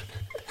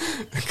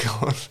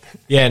 God.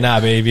 Yeah, no,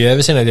 but have you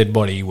ever seen a dead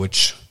body,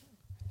 which,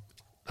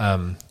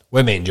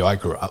 where me and Jai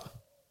grew up,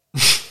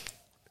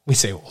 we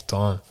see it all the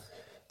time.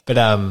 But,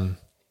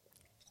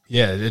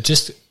 yeah, it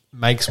just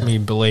makes me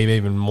believe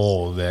even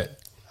more that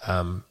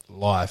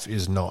life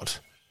is not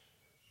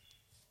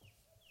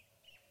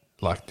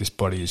like this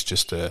body is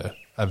just a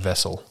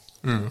vessel.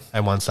 Mm.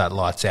 And once that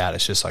light's out,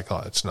 it's just like,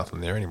 it's nothing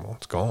there anymore.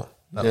 It's gone.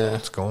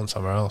 It's gone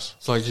somewhere else.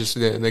 It's like just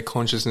their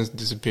consciousness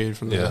disappeared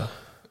from there.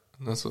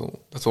 That's all.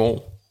 That's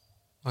all.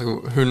 Like,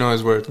 who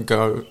knows where it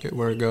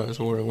goes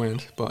or where it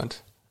went, but...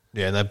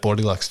 Yeah, and that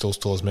body still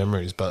stores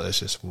memories, but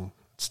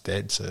it's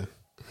dead, so...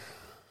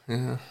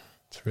 Yeah.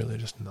 It's really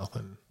just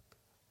nothing.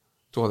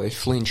 That's why they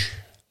flinch.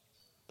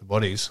 The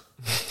bodies.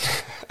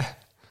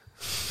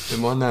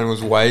 And my nan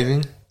was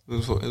waving.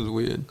 It was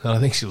weird. And I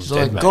think she was She's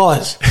dead, like, mate.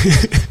 guys,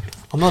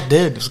 I'm not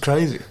dead. It was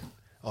crazy.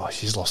 Oh,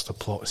 she's lost the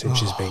plot since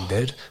she's been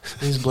dead.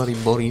 These bloody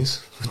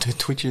bodies with their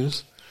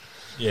twitches.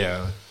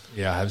 Yeah,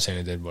 I have seen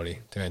a dead body,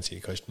 to answer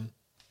your question.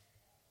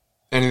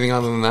 Anything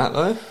other than that,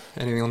 though?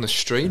 Anything on the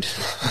street?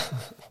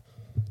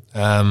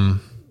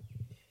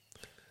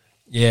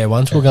 Yeah,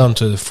 once we're going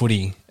to the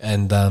footy,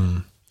 and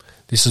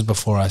this is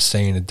before I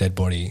seen a dead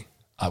body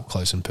up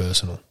close and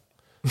personal.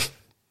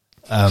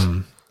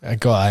 A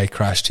guy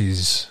crashed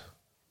his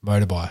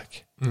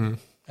motorbike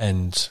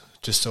and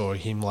just saw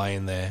him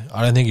laying there.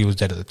 I don't think he was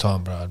dead at the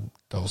time, but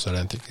I also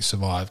don't think he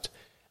survived.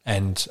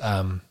 And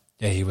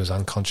he was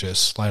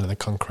unconscious, laying on the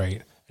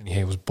concrete, and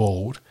he was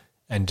bald,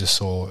 and just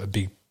saw a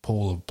big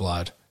pool of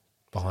blood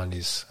behind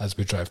his as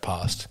we drove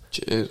past.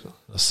 Cheers.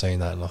 I seen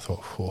that and I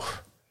thought,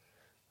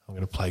 I'm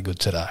going to play good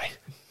today.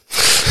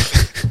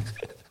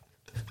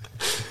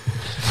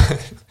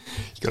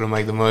 You got to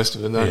make the most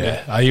of it, don't you?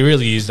 Yeah, you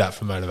really use that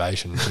for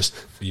motivation, just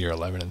for year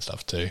 11 and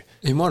stuff too.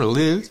 He might have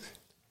lived.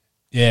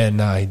 Yeah,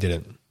 no, he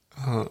didn't.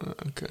 Oh,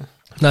 okay.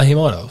 No, he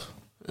might have.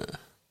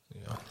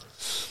 Yeah.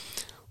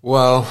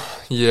 Well,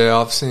 yeah,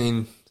 I've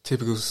seen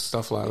typical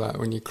stuff like that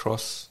when you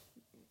cross,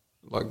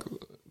 like,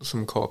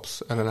 some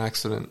cops at an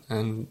accident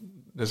and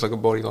there's, like, a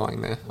body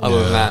lying there.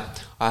 Other than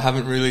that, I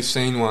haven't really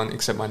seen one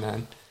except my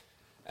nan.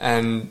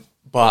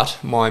 But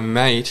my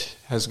mate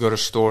has got a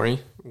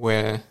story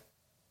where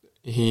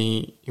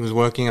he was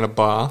working at a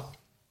bar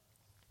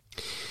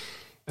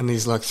and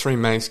these, like, 3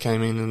 mates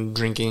came in and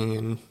drinking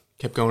and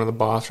kept going to the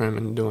bathroom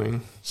and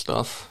doing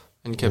stuff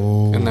and they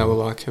were,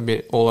 like, a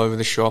bit all over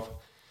the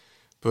shop.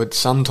 But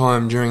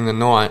sometime during the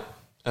night,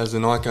 as the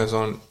night goes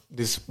on,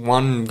 this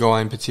one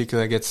guy in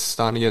particular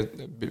starting to get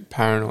a bit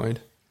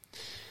paranoid,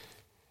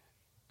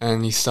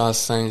 and he starts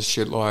saying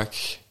shit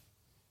like,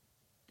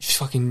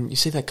 you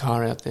see that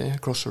car out there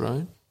across the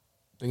road?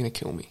 They're going to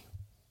kill me.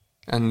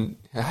 And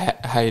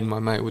Hayden, my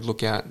mate, would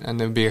look out and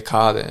there'd be a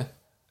car there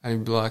and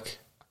he'd be like,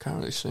 I can't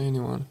really see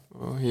anyone.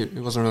 Well, he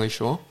wasn't really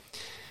sure.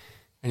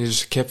 And he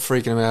just kept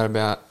freaking out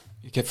about,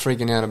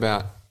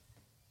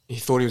 he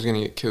thought he was going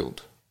to get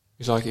killed.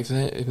 He's like, if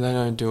they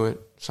don't do it,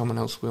 someone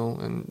else will,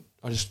 and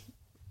I think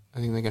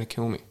they're going to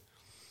kill me.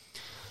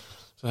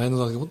 So I was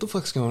like, what the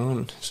fuck's going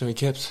on? So he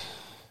kept,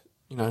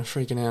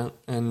 freaking out,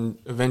 and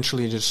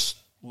eventually just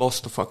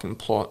lost the fucking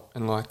plot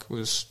and, like,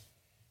 was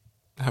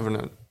having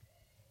a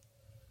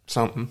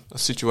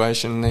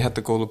situation, and they had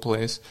to call the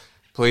police.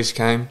 Police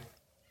came,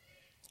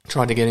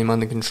 tried to get him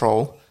under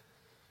control,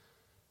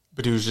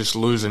 but he was just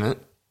losing it,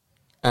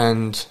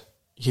 and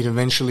he'd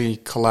eventually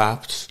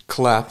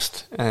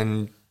collapsed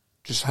and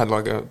just had,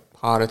 like, a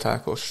heart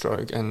attack or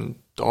stroke and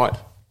died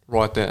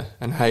right there.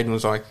 And Hayden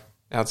was, like,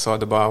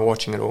 outside the bar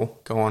watching it all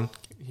go on,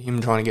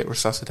 him trying to get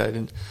resuscitated,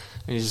 and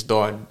he just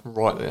died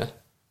right there.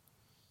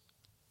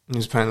 And he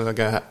was apparently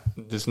like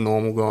this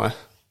normal guy.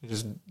 He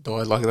just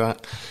died like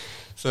that.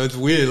 So it's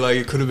weird. Like,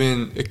 it could have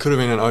been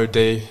an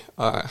OD.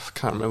 I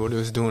can't remember what he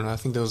was doing. I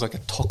think there was, like, a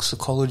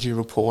toxicology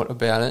report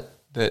about it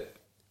that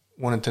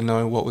wanted to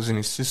know what was in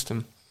his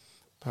system,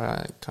 but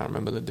I can't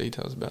remember the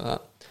details about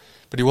that.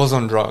 But he was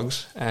on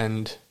drugs,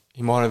 and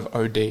he might have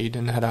OD'd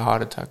and had a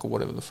heart attack or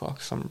whatever the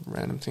fuck, some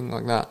random thing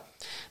like that.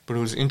 But it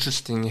was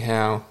interesting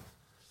how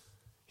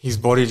his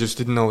body just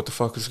didn't know what the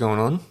fuck was going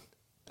on,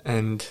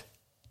 and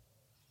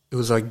it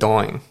was like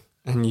dying,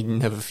 and you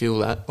never feel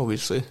that,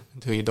 obviously,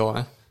 until you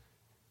die.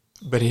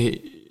 But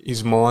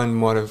his mind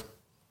might have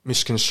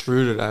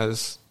misconstrued it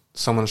as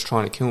someone's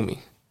trying to kill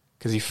me,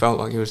 because he felt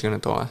like he was going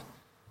to die,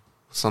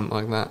 or something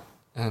like that.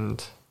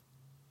 And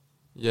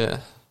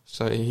yeah,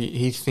 so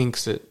he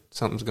thinks that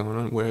something's going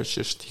on, where it's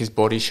just his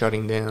body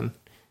shutting down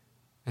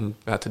and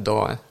about to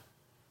die.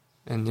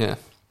 And yeah,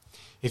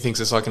 he thinks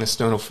it's like an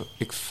external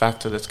big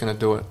factor that's going to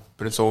do it,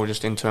 but it's all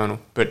just internal.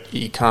 But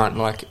he can't,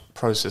 like,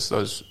 process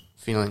those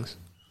feelings.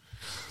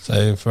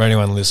 So for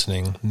anyone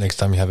listening, next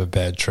time you have a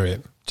bad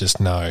trip,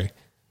 just know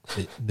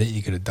that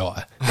you're going to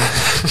die.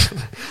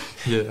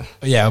 Yeah.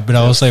 Yeah, but I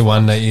also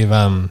wonder if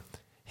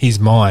his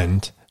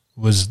mind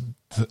was,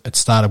 it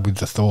started with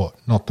the thought,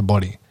 not the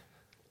body.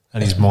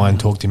 And his mind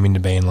talked him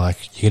into being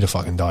like, you're going to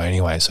fucking die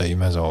anyway, so you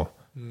may as well.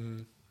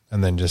 And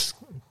then just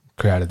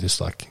created this,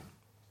 like,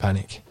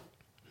 panic.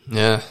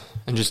 Yeah,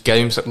 and just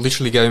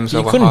literally gave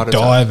himself you a heart attack.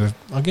 die of,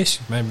 I guess,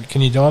 maybe,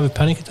 can you die of a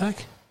panic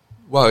attack?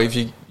 Well, if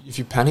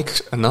you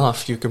panic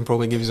enough, you can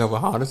probably give yourself a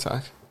heart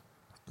attack.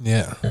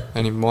 Yeah.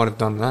 And he might have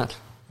done that.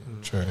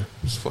 True.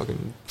 Just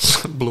fucking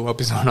blew up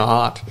his own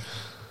heart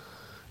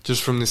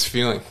just from this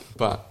feeling.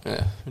 But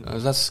yeah,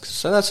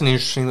 that's an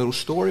interesting little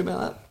story about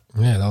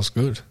that. Yeah, that was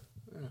good.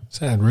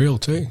 Sounded real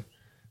too.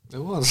 It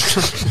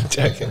was.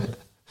 Joking.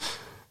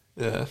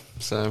 Yeah,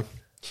 so.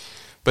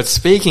 But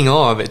speaking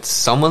of, it's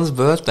someone's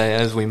birthday,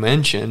 as we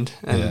mentioned.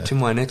 And to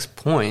my next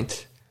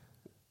point,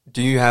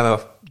 do you have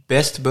a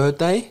best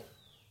birthday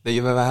that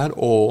you've ever had,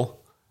 or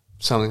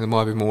something that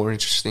might be more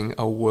interesting,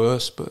 a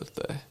worst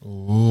birthday?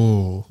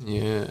 Ooh.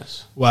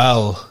 Yes.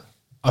 Well,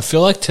 I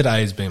feel like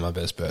today's been my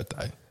best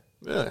birthday.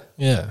 Really?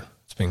 Yeah,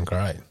 it's been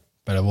great.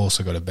 but I've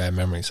also got a bad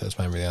memory, so it's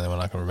maybe the only one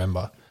I can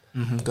remember.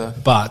 Go.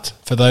 But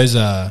for those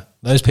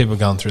people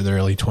going through their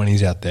early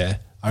 20s out there,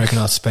 I reckon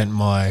I spent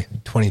my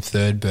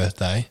 23rd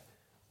birthday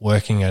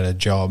working at a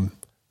job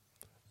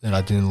that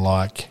I didn't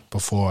like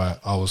before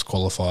I was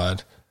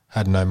qualified,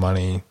 had no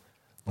money,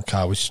 my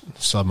car was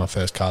still had my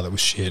first car that was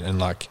shit, and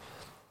like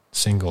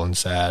single and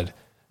sad.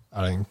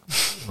 I think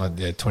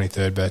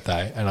 23rd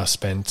birthday, and I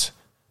spent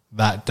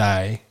that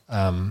day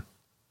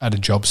at a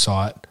job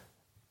site,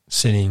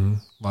 sitting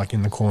like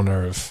in the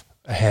corner of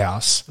a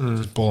house,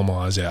 just bawling my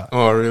eyes out.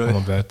 Oh, really? On my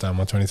birthday, on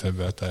my 23rd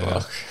birthday.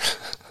 Fuck.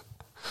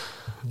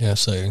 Yeah,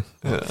 so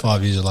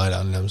 5 years later,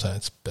 and I'm saying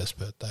it's best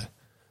birthday,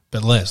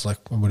 but less like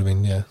it would have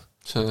been. Yeah,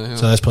 so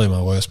that's probably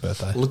my worst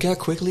birthday. Look how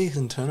quickly you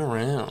can turn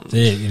around.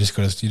 Yeah, you just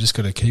got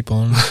to keep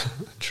on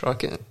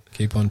Trucking.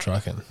 keep on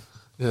trucking.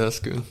 Yeah, that's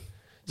good.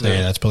 So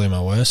yeah, that's probably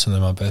my worst, and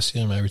then my best.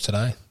 Yeah, maybe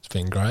today. It's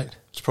been great.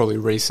 It's probably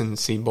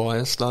recency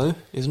bias though,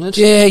 isn't it?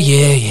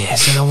 Yeah.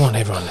 So I want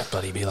everyone to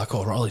bloody be like,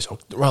 oh, Riley's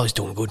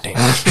doing good now.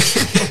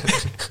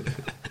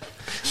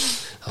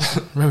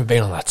 I remember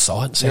being on that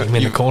site, seeing him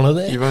in the corner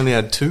there. You've only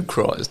had 2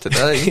 cries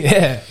today.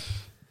 Yeah.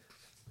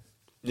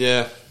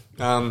 Yeah.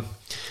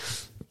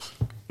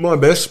 My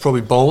best is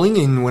probably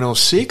bowling when I was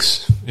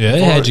 6.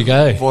 Yeah, how'd you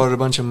go? Invited a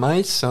bunch of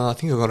mates. I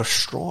think I got a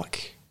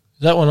strike.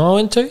 Is that one I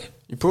went to?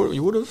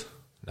 You would have.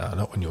 No,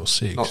 not when you were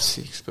 6. Not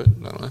 6, but I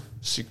don't know.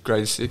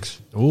 Grade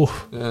 6. Ooh,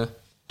 Yeah.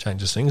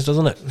 changes things,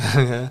 doesn't it?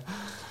 Yeah.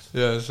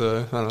 Yeah,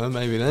 so I don't know,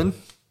 maybe then.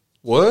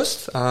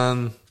 Worst?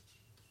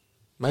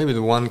 Maybe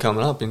the one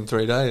coming up in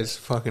 3 days.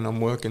 Fucking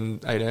I'm working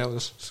 8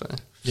 hours, so.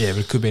 Yeah, but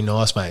it could be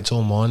nice, mate. It's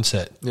all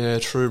mindset. Yeah,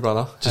 true,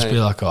 brother. Just be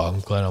like, oh,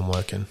 I'm glad I'm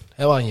working.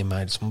 How are you,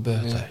 mate? It's my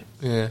birthday.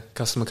 Yeah.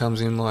 Customer comes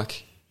in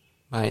like,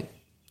 mate,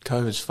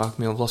 COVID's fucked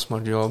me. I've lost my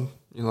job.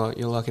 You're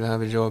lucky to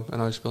have a job.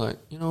 And I just be like,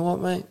 you know what,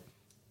 mate?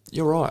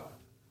 You're right.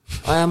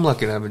 I am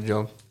lucky to have a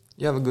job.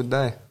 You have a good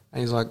day.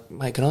 And he's like,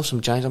 mate, can I have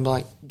some change? I'm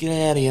like, get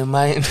out of here,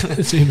 mate.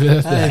 It's your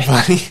birthday.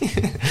 Hey,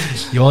 buddy.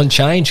 You want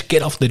change?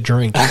 Get off the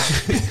drink.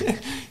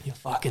 You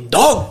fucking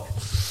dog.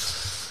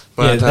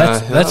 But, yeah,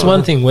 that's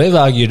one thing we've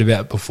argued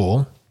about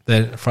before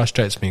that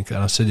frustrates me. And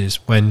I said this,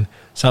 when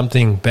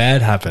something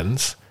bad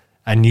happens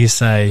and you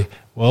say,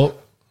 well,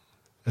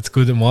 it's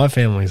good that my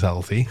family's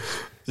healthy.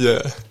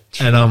 Yeah.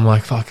 And I'm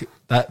like, fuck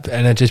that.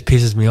 And it just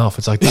pisses me off.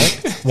 It's like,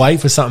 don't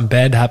wait for something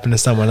bad to happen to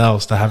someone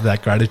else to have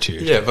that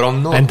gratitude. Yeah, but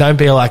I'm not. And don't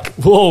be like,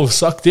 whoa,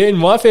 sucked in.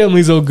 My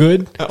family's all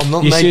good. I'm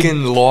not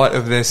making light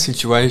of their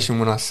situation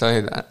when I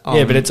say that.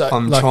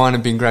 I'm like, trying to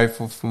be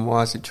grateful for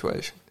my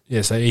situation.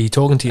 Yeah, so are you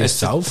talking to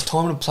yourself? It's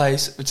time and a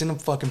place. It's in a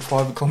fucking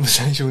private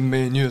conversation with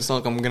me and you. It's not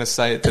like I'm going to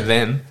say it to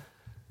them.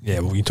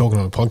 Yeah, well, you're talking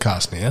on a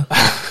podcast now.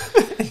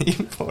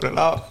 You brought it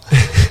up.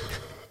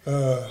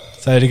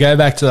 So to go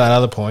back to that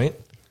other point.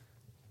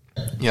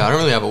 Yeah, I don't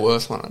really have a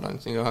worse one. I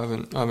don't think I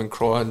haven't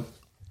cried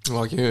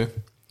like you.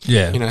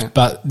 Yeah,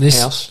 but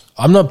this house.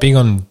 I'm not big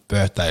on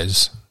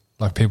birthdays.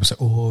 Like people say,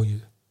 "Oh,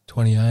 you're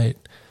 28,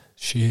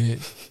 shit, you're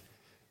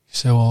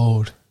so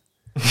old."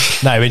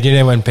 No, but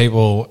when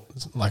people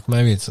like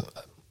maybe it's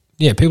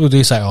people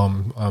do say,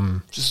 "Oh,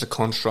 I'm just a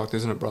construct,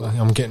 isn't it, brother?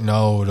 I'm getting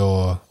old,"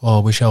 or "Oh,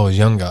 I wish I was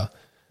younger."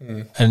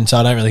 And so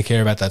I don't really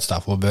care about that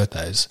stuff or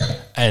birthdays.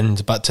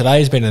 But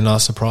today's been a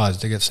nice surprise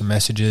to get some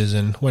messages.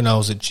 And when I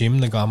was at gym,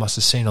 the guy must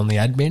have seen on the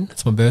admin,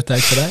 it's my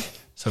birthday today.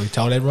 So he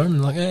told everyone,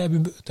 like, hey, happy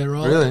birthday,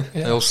 Riley. Really?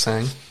 Yeah. They all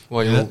sang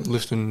while you were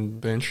lifting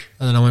bench.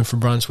 And then I went for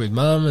brunch with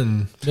Mum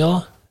and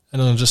Miller.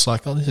 And I was just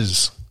like, oh, this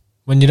is,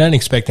 when you don't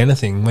expect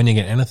anything, when you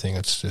get anything,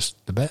 it's just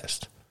the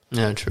best.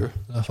 Yeah, true.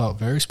 And I felt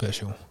very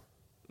special.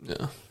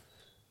 Yeah.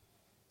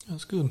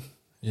 That's good.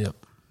 Yep.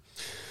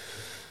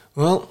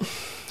 Well,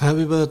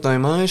 happy birthday,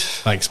 mate.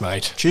 Thanks,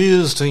 mate.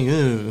 Cheers to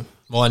you.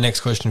 My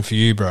next question for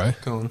you, bro.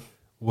 Go on.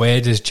 Where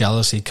does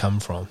jealousy come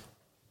from?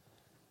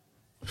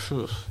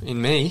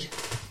 In me?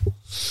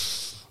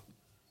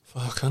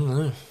 Fuck, I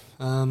don't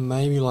know.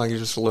 Maybe like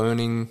just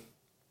learning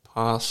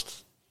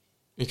past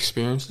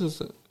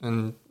experiences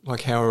and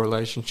like how a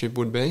relationship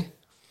would be.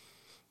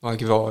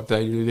 Like if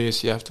they do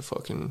this, you have to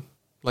fucking...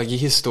 Like you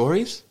hear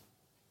stories?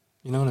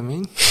 You know what I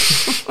mean?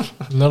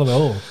 Not at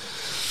all.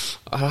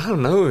 I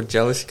don't know where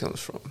jealousy comes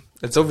from.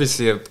 It's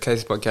obviously a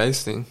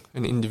case-by-case thing,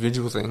 an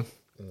individual thing.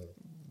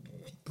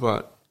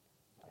 But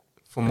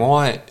for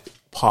my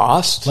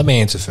past... Let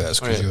me answer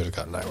first, because you would have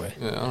got nowhere.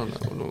 Yeah, I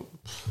don't know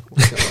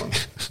what's going on.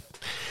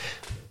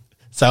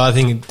 So I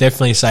think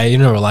definitely say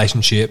in a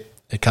relationship,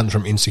 it comes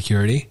from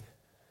insecurity.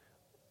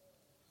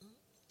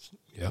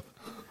 Yep.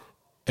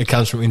 It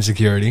comes from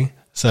insecurity.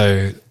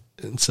 So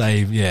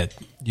say,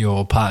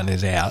 your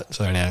partner's out.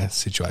 So in our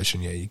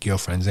situation, your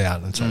girlfriend's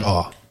out. And it's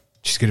like,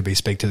 she's going to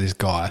speak to this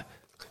guy.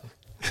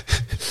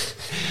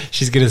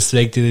 She's going to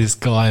speak to this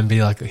guy and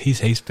be like,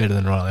 he's better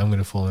than Riley. I'm going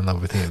to fall in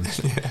love with him.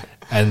 Yeah.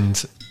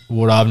 And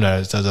what I've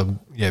noticed as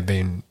I've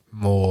been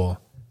more,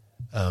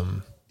 I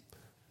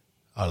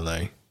don't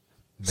know,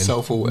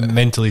 self-aware,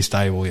 mentally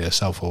stable,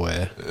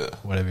 self-aware,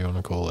 whatever you want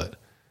to call it.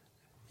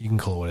 You can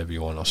call it whatever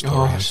you want. Or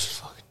story.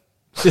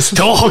 Just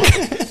talk.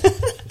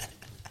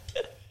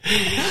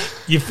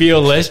 you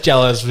feel less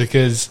jealous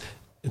because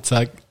it's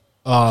like,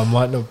 oh, I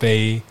might not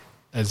be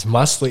as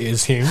muscly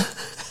as him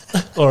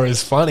or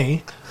as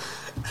funny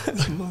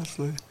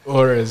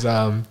or as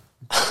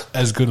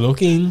good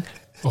looking.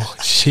 Oh,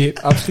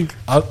 shit. I think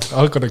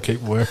I've got to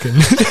keep working.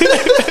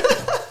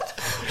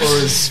 Or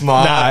as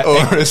smart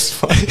or as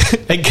funny.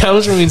 It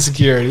comes from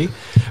insecurity,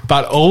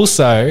 but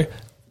also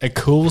a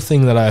cool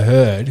thing that I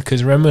heard,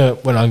 because remember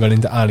when I got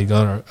into Auntie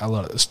Donna a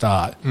lot at the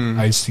start,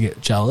 I used to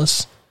get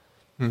jealous.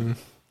 And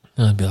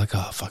I'd be like,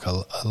 oh, fuck,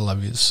 I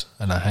love yous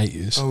and I hate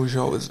yous. I wish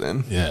I was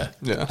them. Yeah.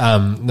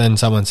 Yeah. Then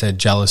someone said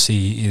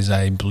jealousy is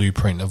a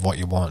blueprint of what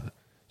you want.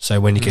 So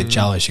when you get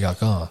jealous, you're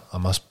like, oh, I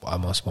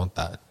must want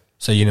that.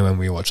 So, you know, when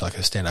we watch like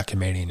a stand-up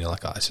comedian, you're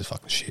like, oh, this is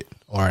fucking shit.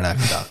 Or an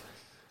actor.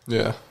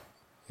 Yeah.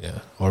 Yeah.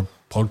 Or a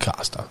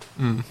podcaster.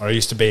 Or I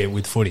used to be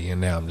with footy, and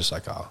now I'm just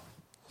like, oh,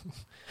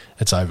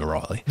 it's over,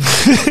 Riley.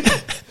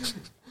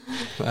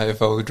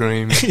 AFL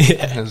dream.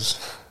 Yeah.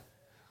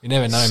 You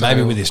never know. So,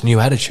 maybe with this new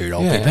attitude,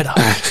 I'll be better.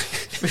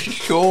 For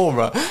sure,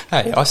 bro.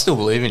 Hey, I still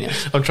believe in you.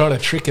 I'm trying to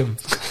trick him.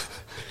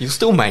 You'll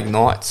still make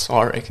nights,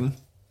 I reckon.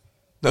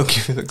 They'll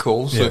give you the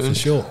call soon. Yeah, for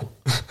sure.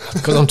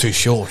 Because I'm too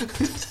short.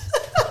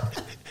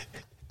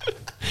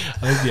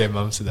 I think, yeah,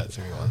 Mum said that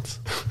to me once.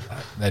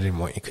 They didn't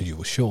want you because you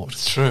were short.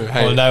 It's true.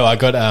 Hey. Well, no, I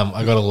got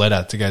a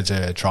letter to go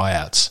to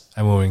tryouts,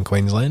 and we were in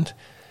Queensland.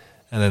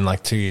 And then,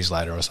 like 2 years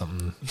later or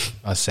something,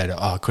 I said, "Oh,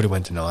 I could have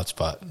went to nights,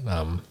 but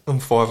I'm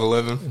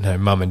 5'11". No,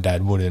 Mum and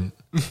Dad wouldn't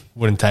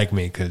take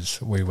me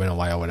because we went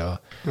away or whatever."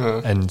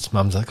 And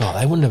Mum's like, "Oh,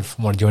 they wouldn't have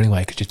wanted you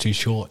anyway because you're too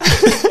short."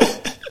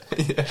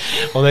 Yeah.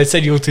 Well, they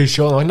said you were too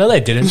short. I'm like, no, they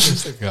didn't.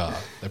 It's like, oh,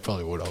 they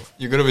probably would have.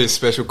 You've got to be a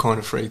special kind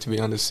of freak to be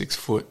under 6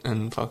 foot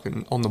and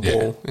fucking on the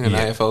ball in an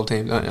AFL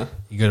team, don't you?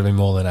 You got to be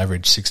more than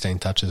average 16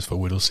 touches for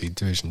Whittlesea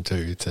Division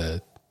 2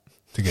 to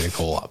get a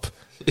call up.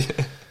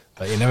 Yeah.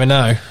 But you never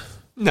know.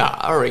 Nah,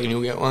 I reckon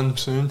you'll get one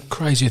soon.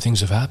 Crazier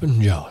things have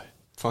happened, Joe.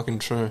 Fucking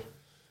true.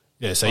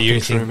 Yeah, so fucking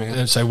you true, think?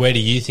 man. So where do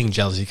you think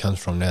jealousy comes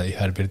from? Now that you've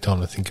had a bit of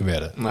time to think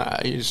about it, Nah,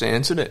 you just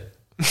answered it.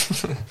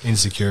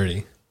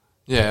 Insecurity.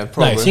 Yeah,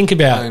 probably.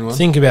 No,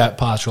 think about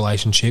past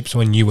relationships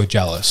when you were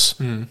jealous,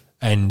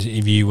 and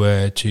if you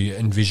were to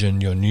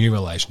envision your new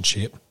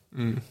relationship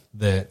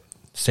that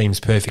seems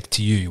perfect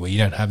to you, where you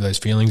don't have those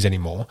feelings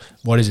anymore.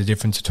 What is the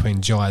difference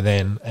between Jai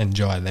then and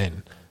Jai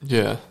then?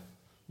 Yeah.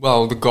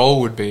 Well, the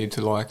goal would be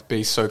to like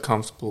be so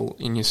comfortable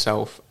in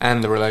yourself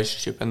and the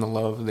relationship and the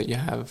love that you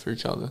have for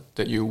each other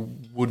that you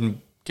wouldn't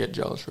get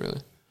jealous,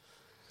 really.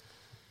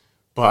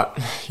 But,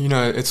 you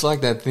know, it's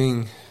like that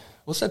thing.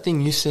 What's that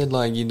thing you said,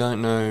 like, you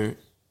don't know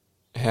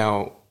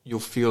how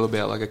you'll feel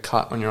about, like, a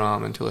cut on your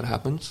arm until it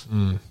happens?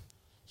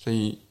 So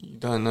you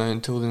don't know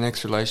until the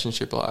next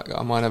relationship. Like,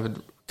 I might have a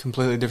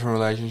completely different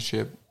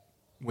relationship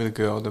with a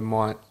girl that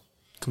might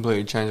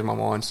completely change my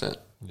mindset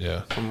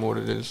from what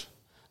it is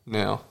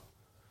now,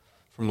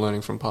 from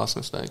learning from past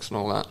mistakes and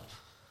all that.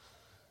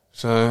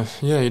 So,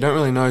 yeah, you don't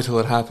really know till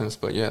it happens,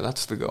 but, yeah,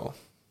 that's the goal.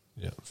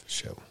 Yeah, for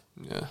sure.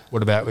 Yeah.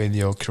 What about with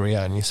your career?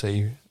 And you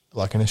see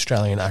like an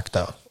Australian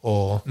actor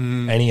or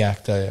any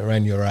actor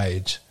around your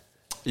age?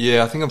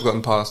 Yeah, I think I've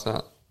gotten past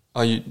that.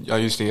 I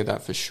used to get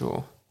that for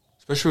sure,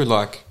 especially with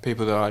like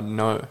people that I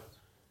know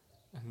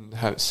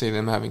and see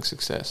them having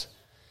success.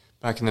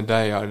 Back in the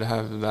day, I'd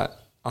have that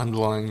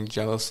underlying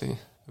jealousy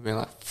of being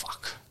like,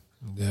 "Fuck,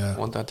 I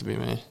want that to be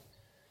me."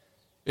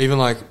 Even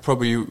like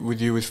probably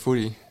with you with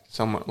footy,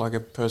 someone like a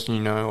person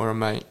you know or a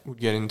mate would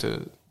get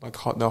into like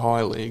the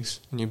high leagues,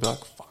 and you'd be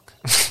like, "Fuck."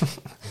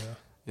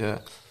 Yeah.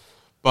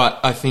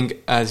 But I think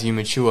as you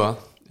mature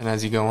and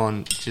as you go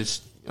on,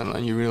 just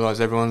you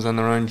realise everyone's on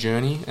their own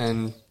journey,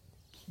 and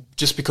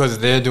just because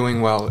they're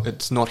doing well,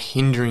 it's not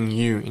hindering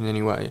you in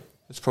any way.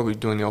 It's probably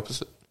doing the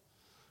opposite,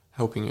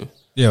 helping you.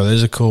 Yeah, well,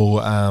 there's a cool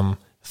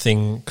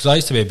thing, because I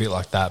used to be a bit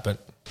like that,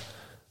 but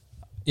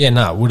yeah,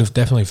 no, it would have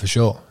definitely for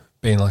sure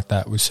been like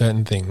that with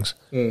certain things.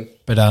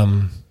 But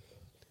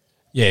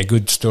yeah,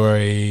 good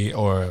story,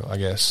 or I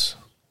guess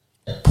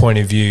point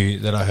of view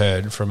that I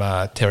heard from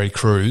Terry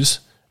Crews,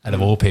 out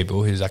of all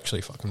people, who's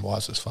actually fucking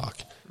wise as fuck.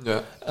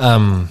 Yeah.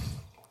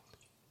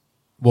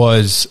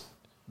 Was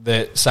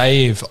that,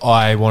 say if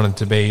I wanted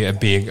to be a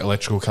big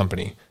electrical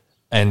company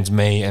and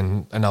me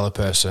and another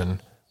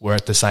person were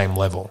at the same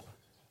level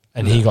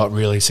and he got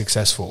really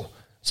successful,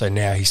 so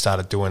now he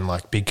started doing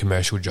like big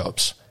commercial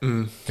jobs,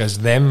 because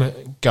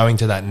them going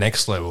to that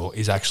next level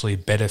is actually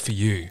better for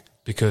you,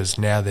 because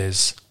now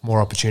there's more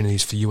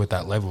opportunities for you at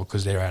that level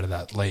because they're out of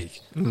that league.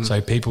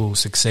 So people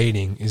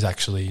succeeding is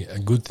actually a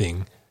good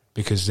thing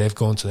because they've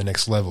gone to the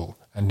next level,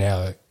 and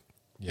now,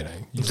 you know.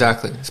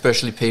 Exactly,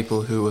 especially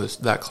people who are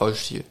that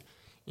close to you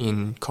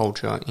in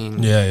culture,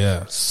 in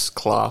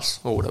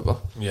class or whatever.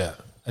 Yeah,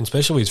 and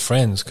especially with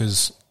friends,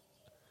 because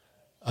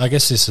I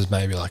guess this is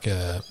maybe like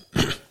a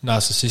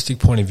narcissistic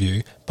point of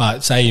view,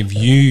 but say if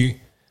you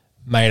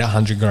made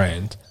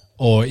 $100,000,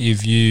 or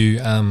if you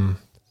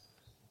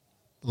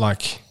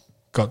like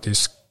got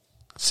this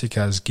sick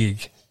ass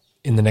gig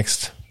in the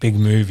next big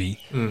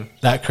movie,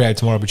 that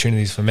creates more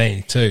opportunities for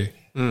me too.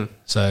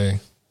 So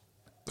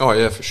Oh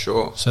yeah, for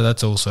sure. So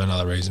that's also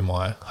another reason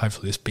why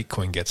hopefully this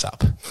Bitcoin gets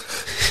up.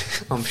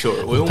 I'm sure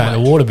it will. Pay the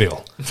mate. water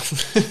bill.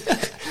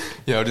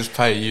 Yeah, I'll just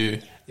pay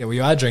you. Yeah, well,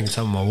 you are drinking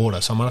some of my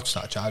water, so I might have to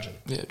start charging.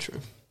 Yeah, true.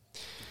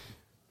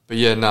 But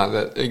yeah,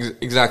 no,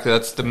 exactly.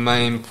 That's the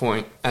main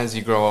point. As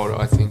you grow older,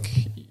 I think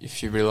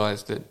if you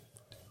realise that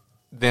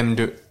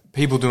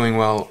people doing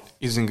well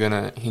isn't going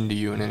to hinder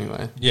you in any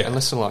way. Yeah.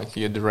 Unless they're like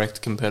your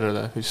direct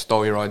competitor who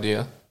stole your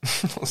idea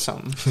or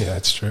something. Yeah,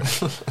 that's true.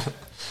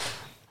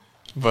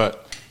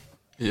 But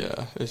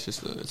yeah, it's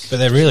just. But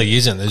there really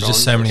isn't. There's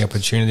just so many growing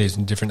opportunities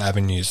and different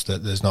avenues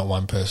that there's not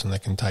one person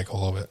that can take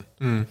all of it.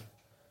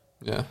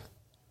 Yeah.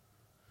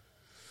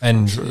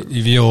 And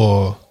if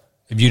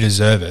you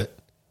deserve it,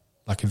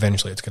 like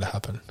eventually it's going to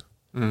happen.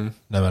 No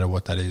matter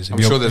what that is. If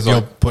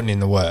you're putting in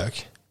the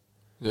work.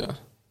 Yeah.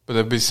 But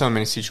there'll be so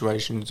many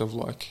situations of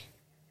like,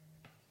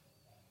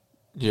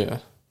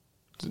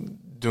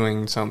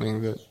 doing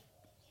something that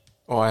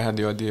I had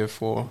the idea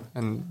for,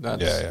 and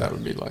that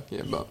would be like,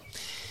 but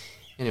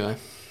anyway.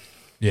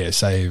 Yeah,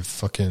 say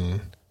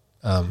fucking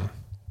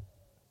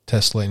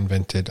Tesla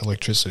invented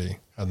electricity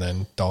and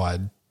then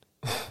died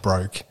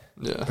broke.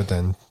 Yeah. But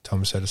then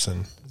Thomas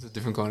Edison. It's a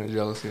different kind of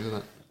jealousy, isn't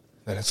it?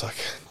 Then it's like,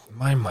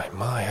 my,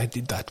 I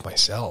did that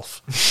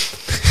myself.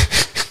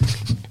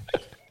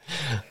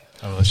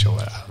 I'm not sure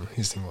what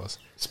his thing was.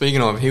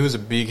 Speaking of, he was a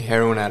big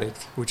heroin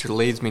addict, which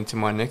leads me to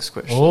my next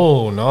question.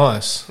 Oh,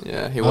 nice.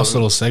 Yeah, he nice was.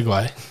 Little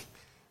segue.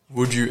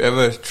 Would you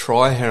ever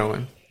try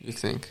heroin, you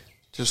think?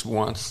 Just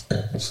once.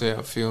 See how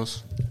it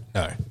feels.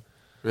 No.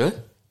 Really?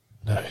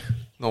 No.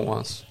 Not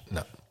once.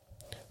 No.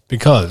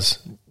 Because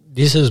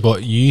this is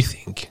what you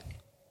think.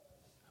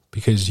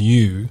 Because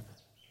you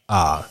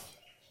are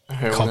A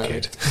heroin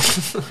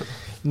cockhead. addict.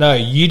 No,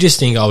 you just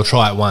think I'll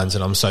try it once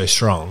and I'm so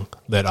strong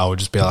that I would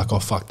just be like, oh,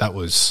 fuck, that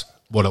was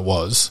what it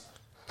was.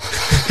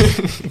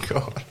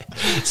 God.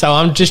 So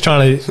I'm just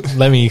trying to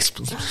let me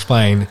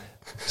explain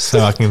so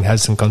I can have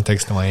some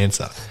context to my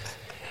answer.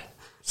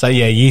 So,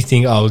 yeah, you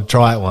think I'll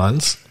try it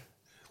once,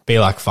 be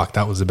like, fuck,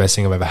 that was the best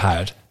thing I've ever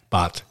had,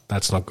 but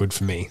that's not good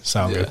for me.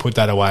 So I'm going to put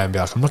that away and be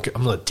like, I'm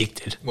not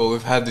addicted. Well,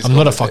 we've had this I'm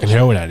not a fucking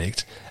heroin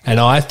addict.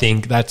 And I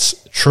think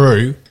that's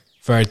true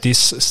for at this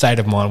state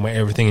of mind where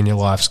everything in your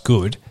life's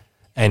good.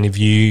 And if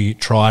you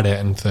tried it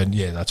and thought,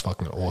 yeah, that's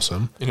fucking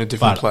awesome. In a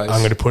different place. I'm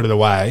going to put it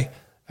away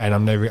and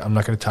I'm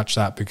not going to touch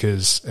that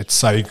because it's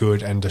so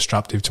good and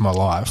disruptive to my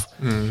life.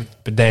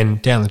 But then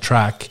down the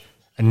track,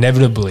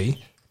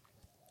 inevitably,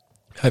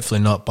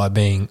 hopefully not by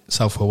being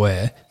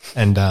self-aware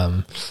and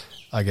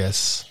I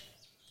guess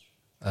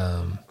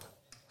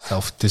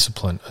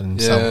self-discipline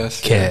and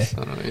self-care. Yes,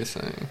 I know what you're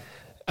saying.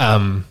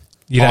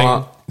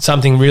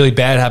 Something really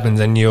bad happens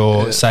and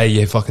say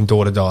your fucking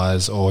daughter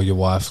dies or your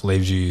wife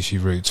leaves you, she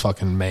roots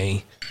fucking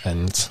me.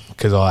 And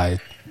because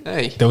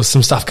there was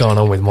some stuff going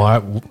on with my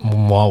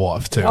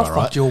wife too, I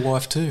fucked your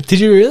wife too. Did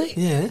you really?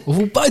 Yeah.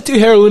 We'll both do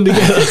heroin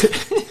together.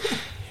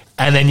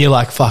 And then you're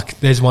like, fuck,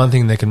 there's one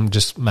thing that can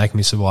just make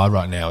me survive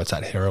right now. It's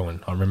that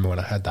heroin. I remember when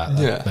I had that.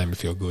 That made me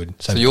feel good.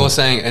 So you're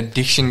saying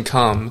addiction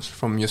comes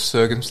from your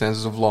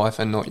circumstances of life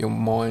and not your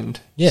mind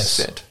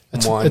set.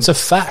 It's a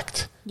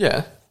fact.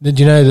 Yeah. Did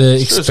you know the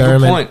Sure,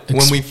 experiment? it's a good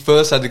point. When we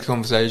first had the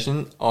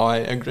conversation, I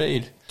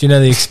agreed. Do you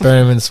know the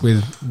experiments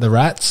with the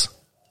rats?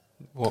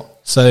 What?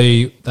 So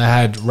they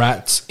had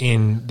rats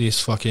in this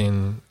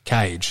fucking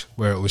cage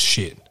where it was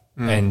shit.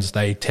 And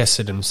they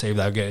tested them to see if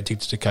they would get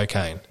addicted to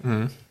cocaine.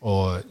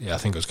 Or, I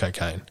think it was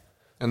cocaine.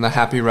 And the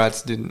happy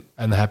rats didn't.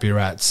 And the happy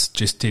rats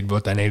just did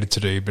what they needed to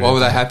do. But why were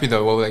they happy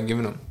though? What were they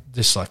giving them?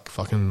 Just like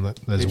fucking...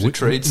 Heaps of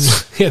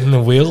treats. Yeah, in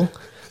the wheel.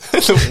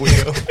 The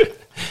wheel.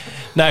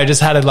 No,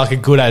 just had like a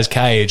good-ass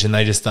cage and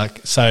they just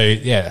like... So,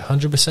 yeah,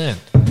 100%.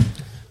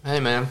 Hey,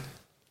 man.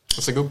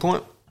 That's a good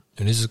point.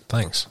 It is.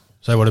 Thanks.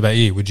 So what about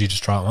you? Would you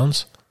just try it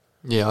once?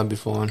 Yeah, I'd be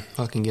fine.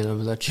 I can get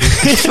over that shit.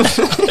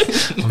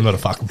 I'm not a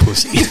fucking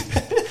pussy.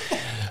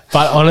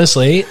 But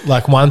honestly,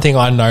 like one thing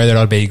I know that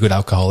I'd be a good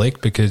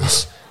alcoholic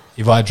because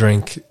if I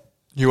drink...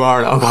 You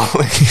are an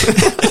alcoholic.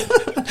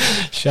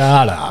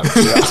 Shut up.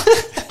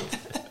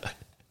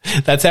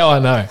 That's how I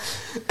know.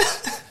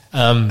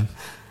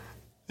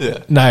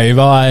 Yeah. No, if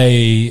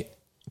I...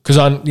 Because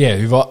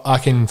if I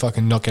can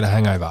fucking not get a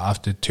hangover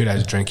after 2 days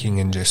of drinking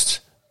and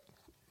just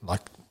like,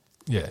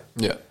 yeah.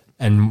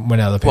 And when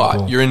other people...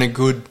 But you're in a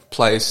good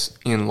place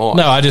in life.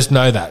 No, I just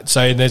know that.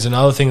 So there's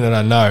another thing that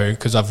I know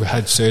because I've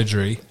had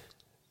surgery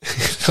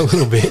a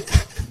little bit.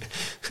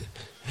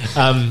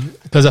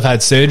 Because I've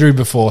had surgery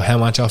before, how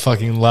much I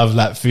fucking love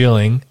that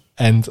feeling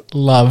and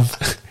love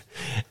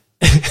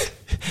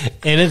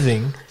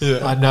anything.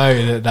 Yeah. I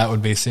know that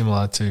would be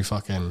similar to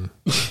fucking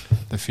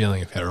the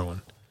feeling of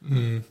heroin.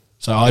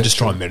 So I just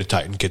try and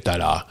meditate and get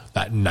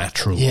that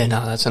natural. Yeah,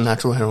 no, that's a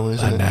natural heroin,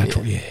 isn't it?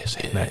 Natural,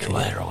 natural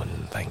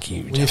heroin. Thank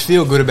you. When you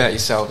feel good about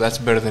yourself, that's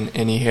better than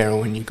any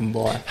heroin you can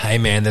buy. Hey,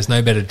 man, there's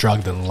no better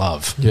drug than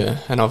love. Yeah,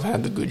 and I've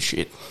had the good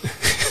shit.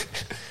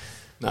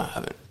 No, I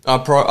haven't.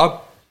 I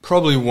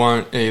probably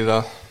won't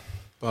either,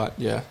 but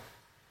yeah.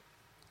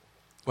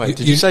 Wait,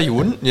 did you say you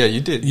wouldn't? Yeah, you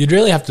did. You'd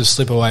really have to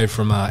slip away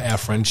from our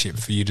friendship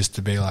for you just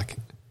to be like,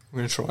 I'm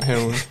going to try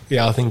heroin.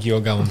 yeah, I think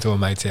you're going to a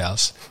mate's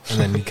house, and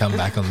then you come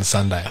back on the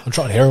Sunday. I'm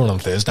trying heroin on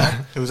Thursday.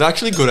 It was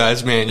actually good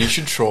as, man. You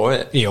should try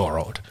it. Yeah, all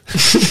right.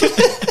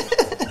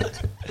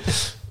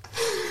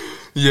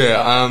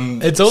 Yeah.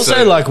 It's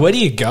also like, where do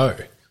you go?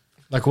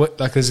 Like, what?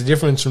 Like, there's a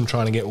difference from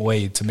trying to get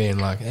weed to being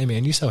like, hey,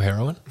 man, you sell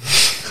heroin?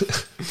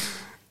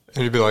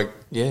 And you'd be like,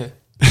 yeah.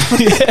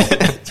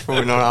 It's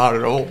probably not hard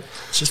at all.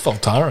 It's just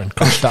Voltaren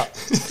crushed up.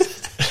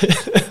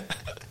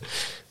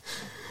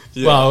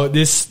 Yeah. Well,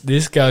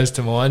 this goes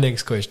to my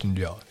next question,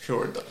 Josh.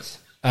 Sure it does.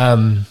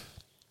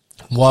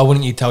 Why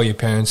wouldn't you tell your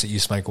parents that you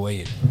smoke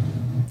weed?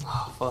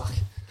 Oh,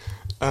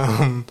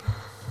 fuck.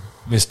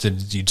 Mister,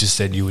 you just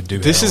said you would do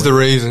This is heroin. the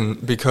reason,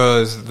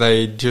 because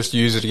they just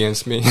use it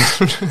against me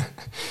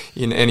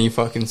in any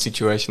fucking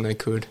situation they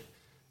could.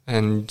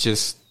 And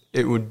just,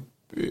 it would,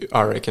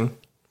 I reckon.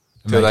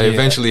 So they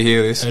eventually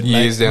hear this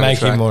years down the make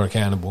track. you more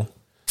accountable.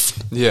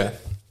 Yeah.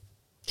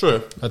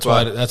 True. That's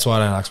why I don't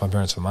ask my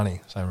parents for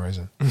money. Same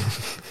reason.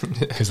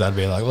 Because they'd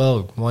be like,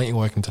 well, why aren't you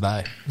working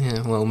today?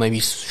 Yeah, well, maybe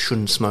you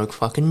shouldn't smoke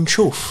fucking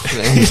choof.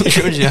 Then,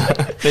 should you?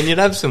 Then you'd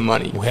have some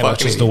money. Well, how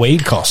much does the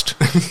weed cost?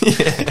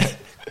 Yeah.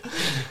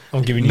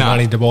 I'm giving you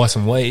money to buy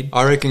some weed.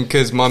 I reckon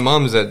because my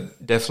mum's a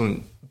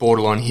definite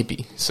borderline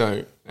hippie,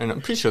 so, and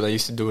I'm pretty sure they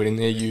used to do it in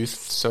their youth,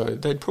 so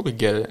they'd probably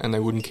get it and they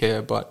wouldn't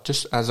care. But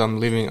just as I'm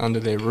living under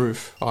their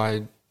roof,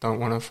 I don't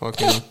want to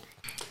fucking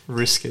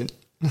risk it,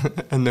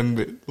 and then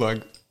be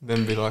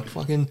like,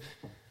 fucking,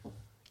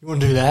 you want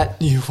to do that?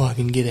 You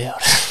fucking get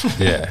out.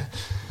 Yeah.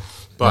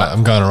 But Right,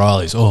 I'm going to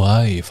Riley's. Oh,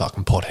 hey, you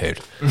fucking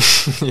pothead.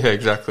 yeah,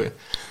 exactly.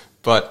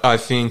 But I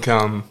think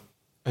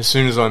as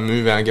soon as I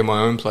move out and get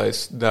my own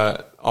place,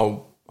 that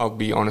I'll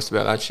be honest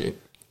about that shit,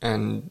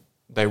 and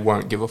they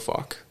won't give a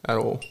fuck at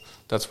all.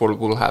 That's what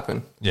will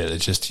happen. Yeah,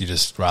 it's just you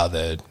just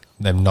rather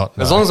them not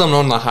know. As long as I'm not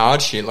on the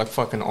hard shit like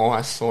fucking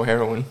ice or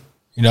heroin.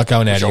 You're not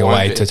going out Which of I your won't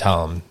way be. to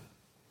tell them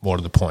more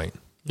to the point.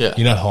 Yeah.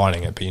 You're not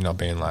hiding it, but you're not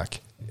being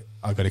like,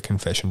 I've got a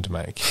confession to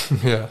make.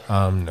 Yeah.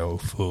 I'm no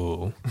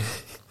fool.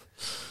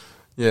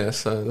 Yeah,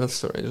 so that's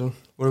the reason.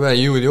 What about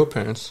you with your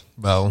parents?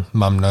 Well,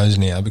 Mum knows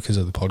now because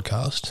of the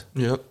podcast.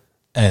 Yep.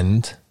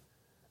 And,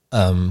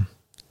 when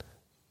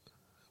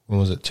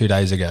was it? 2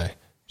 days ago,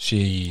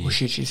 Oh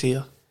shit, she's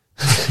here.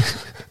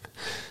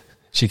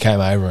 she came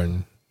over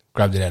and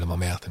grabbed it out of my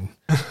mouth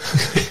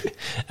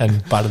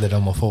and buttered it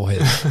on my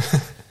forehead.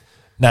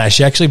 No,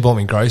 she actually bought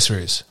me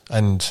groceries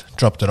and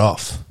dropped it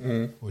off,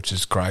 which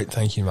is great.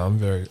 Thank you, Mum.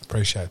 Very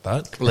appreciate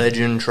that.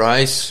 Legend,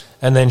 Trace.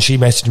 And then she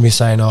messaged me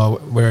saying, oh,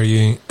 where are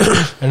you?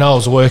 And I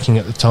was working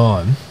at the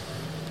time.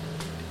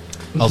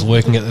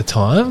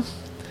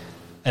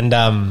 And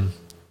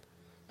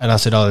I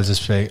said, oh, there's a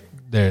spare,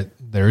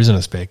 there isn't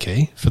a spare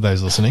key for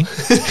those listening.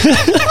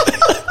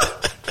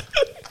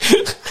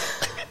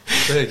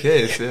 Fair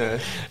case, yeah.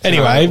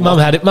 Anyway, Mum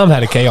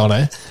had a key on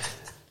her.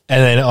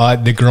 And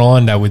then the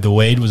grinder with the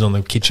weed was on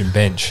the kitchen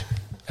bench,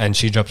 and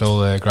she dropped all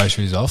the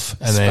groceries off.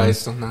 And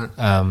Spaced on that.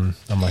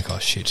 I'm like, oh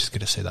shit, just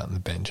gonna set that on the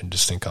bench and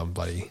just think I'm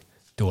bloody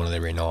doing it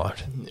every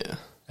night. Yeah.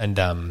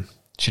 And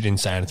she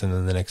didn't say anything.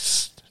 Then the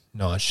next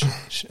night,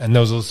 and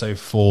there was also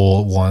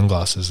 4 wine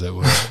glasses that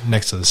were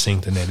next to the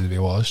sink that needed to be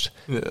washed.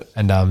 Yeah.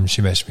 And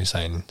she messaged me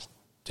saying,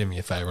 do me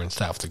a favour and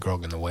stay off the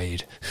grog and the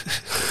weed.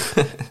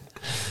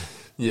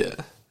 Yeah.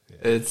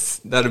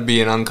 That'd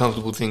be an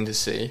uncomfortable thing to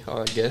see,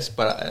 I guess.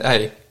 But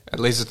hey, at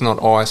least it's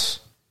not ice.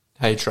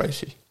 Hey,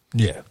 Tracy.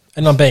 Yeah,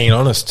 and I'm being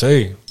honest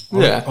too.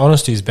 Yeah.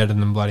 Honesty is better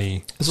than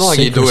bloody. It's not like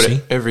secrecy. you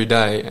do it every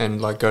day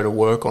and like go to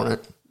work on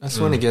it. That's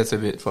when it gets a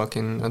bit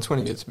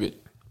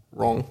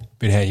wrong.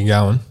 But how you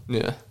going?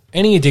 Yeah.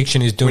 Any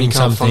addiction is When doing you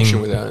can't something.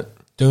 function without it.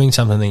 Doing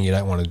something that you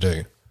don't want to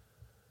do.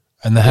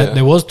 And Yeah.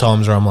 there was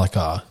times where I'm like,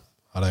 I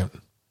don't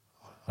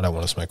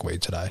want to smoke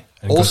weed today.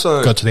 And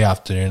Also- got to the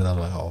afternoon and I'm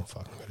like, oh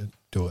fuck, I'm gonna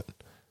do it.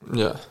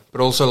 Yeah.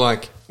 But also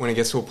like when it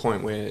gets to a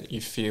point where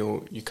you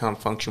feel you can't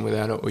function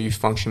without it or you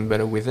function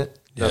better with it,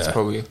 that's Yeah.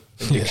 probably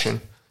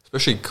addiction.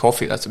 Especially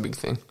coffee, that's a big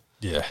thing.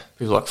 Yeah.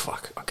 People are like,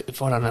 fuck,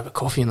 if I don't have a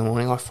coffee in the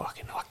morning, I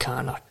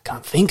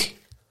can't think.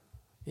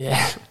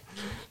 Yeah.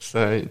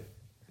 So,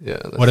 yeah.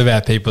 What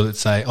about people that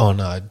say, oh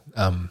no,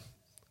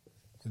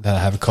 that I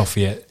have a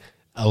coffee at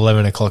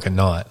 11 o'clock at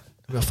night?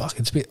 Well, fuck,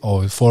 it's a bit,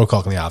 or 4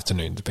 o'clock in the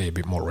afternoon to be a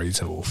bit more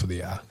reasonable for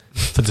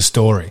the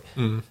story.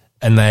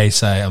 And they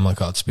say, I'm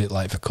like, oh, it's a bit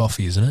late for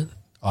coffee, isn't it?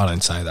 I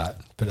don't say that,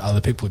 but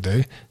other people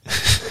do.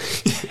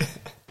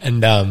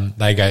 And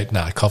they go,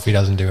 no, coffee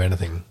doesn't do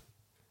anything.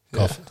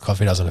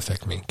 Coffee doesn't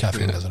affect me.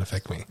 Caffeine doesn't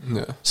affect me.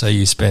 Yeah. So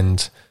you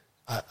spend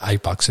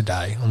 $8 a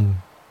day on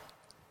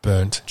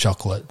burnt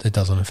chocolate that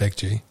doesn't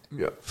affect you.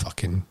 Yeah.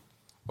 Fucking.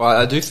 Well,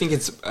 I do think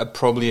it's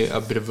probably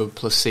a bit of a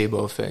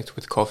placebo effect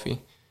with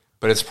coffee,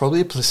 but it's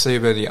probably a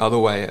placebo the other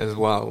way as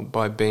well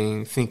by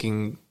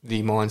thinking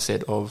the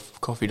mindset of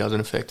coffee doesn't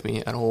affect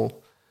me at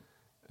all,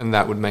 and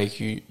that would make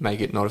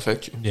it not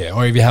affect you. Yeah,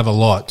 or if you have a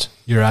lot,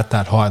 you're at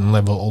that heightened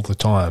level all the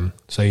time,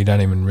 so you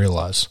don't even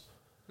realise.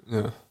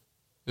 Yeah,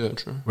 yeah,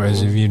 true.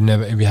 Whereas if you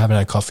haven't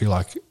had coffee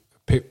like a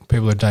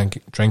people that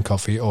don't drink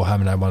coffee or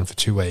haven't had one for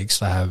 2 weeks,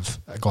 they have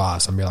a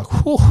glass and be like,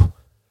 whew,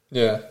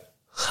 Yeah.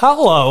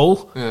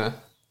 hello. Yeah.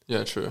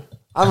 Yeah, true.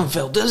 I haven't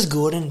felt this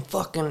good in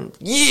fucking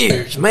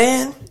years,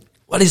 man.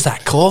 What is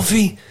that,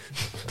 coffee?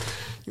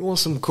 You want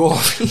some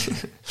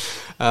coffee?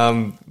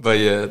 But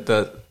yeah,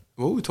 what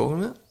were we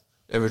talking about?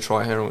 Ever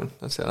try heroin?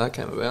 That's how that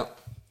came about.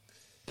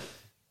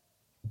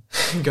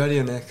 Go to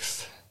your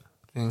next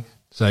thing.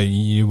 So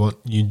you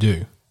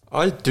do.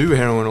 I do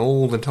heroin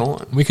all the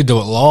time. We could do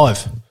it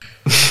live.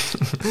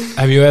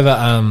 Have you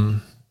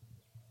ever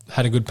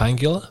had a good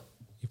painkiller?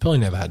 You probably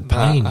never had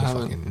pain.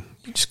 Nah,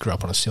 You just grew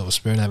up on a silver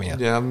spoon, haven't you?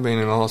 Yeah, I haven't been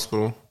in the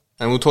hospital.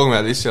 And we were talking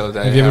about this the other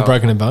day. Have you ever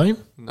broken a bone?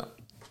 No.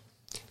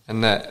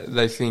 And that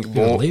they think You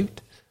ever more.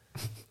 lived?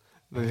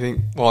 They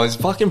think, well, it's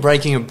fucking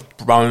breaking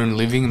a bone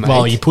living, mate.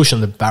 Well, you push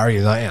on the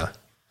barriers, aren't you?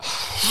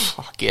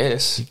 I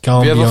guess. go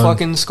Have you ever beyond-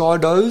 fucking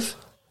skydove?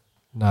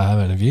 No, I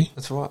haven't. Have you?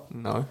 That's right.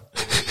 No.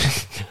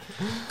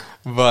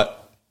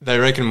 But they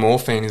reckon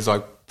morphine is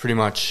like pretty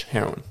much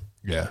heroin.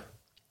 Yeah.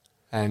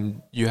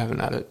 And you haven't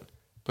had it.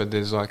 But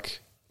there's like...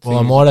 Well, I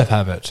things- might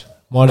have it.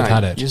 Might have Mate,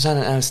 had it. You just had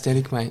an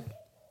anesthetic, mate.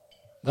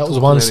 That was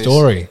talking one about this.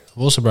 story.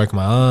 I've also broken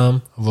my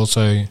arm. I've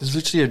also... There's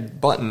literally a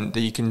button that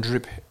you can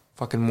drip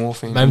fucking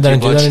morphine Maybe into they your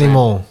don't do that bloodstream.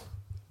 anymore.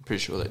 I'm pretty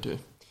sure they do.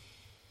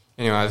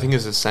 Anyway, I think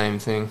it's the same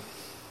thing.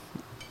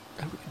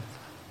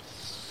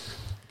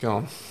 Go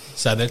on.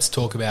 So let's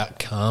talk about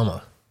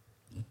karma.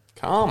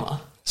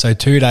 Karma. So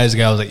 2 days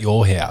ago I was at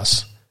your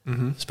house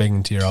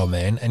speaking to your old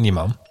man and your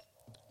mum,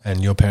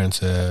 and your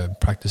parents are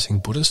practicing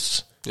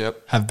Buddhists.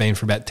 Yep. Have been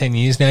for about 10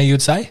 years now, you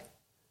would say?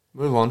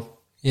 Move on.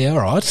 Yeah,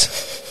 all right.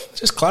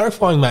 Just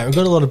clarifying, mate. We've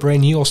got a lot of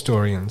brand new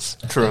Australians.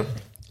 True.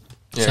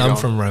 Yeah, Some go on.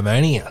 from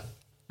Romania.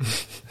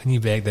 And you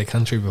bagged their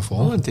country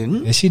before. No, I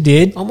didn't. Yes, you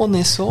did. I'm on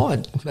their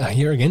side. No,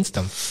 you're against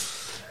them.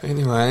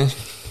 Anyway,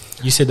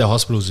 You said the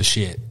hospitals are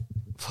shit.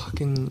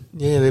 fucking,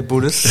 yeah, they're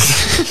Buddhists.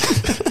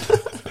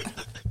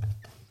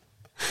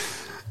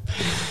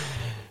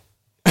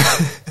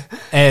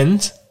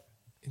 And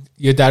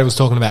your dad was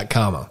talking about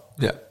karma.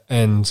 Yeah.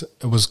 And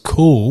it was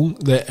cool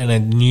that, and a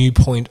new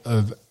point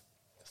of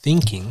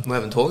thinking. We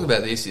haven't talked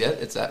about this yet.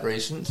 It's that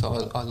recent,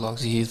 so I'd like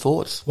to hear your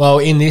thoughts. Well,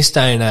 in this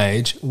day and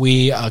age,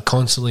 we are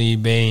constantly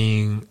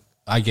being,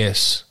 I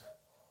guess,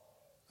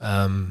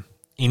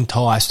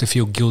 enticed to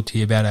feel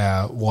guilty about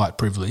our white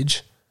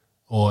privilege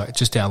or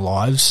just our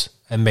lives,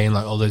 and being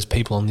like, oh, there's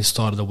people on this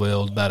side of the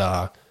world that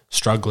are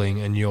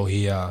struggling and you're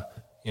here,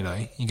 you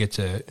know, you get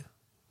to...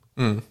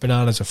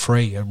 Bananas are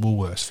free at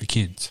Woolworths for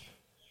kids.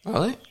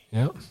 Are they?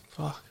 Yep.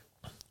 Fuck.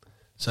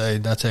 So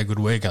that's how good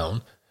we're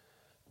going.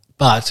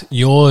 But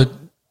your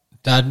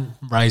dad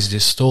raised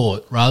this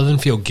thought, rather than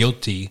feel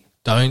guilty,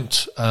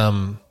 don't,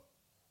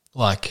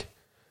 like,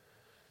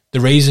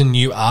 the reason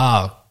you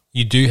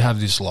do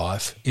have this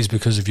life is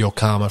because of your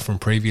karma from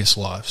previous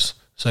lives.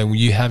 So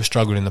you have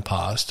struggled in the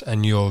past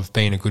and you've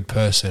been a good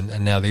person,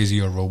 and now these are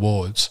your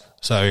rewards.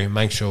 So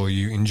make sure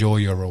you enjoy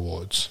your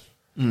rewards.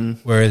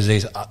 Whereas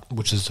these,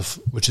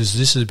 this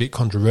is a bit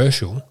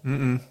controversial,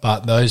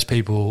 but those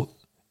people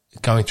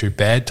going through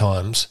bad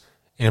times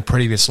in a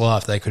previous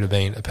life, they could have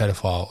been a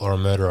pedophile or a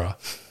murderer,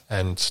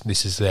 and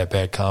this is their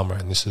bad karma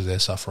and this is their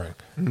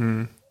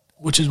suffering,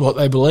 which is what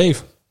they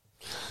believe.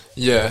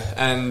 Yeah,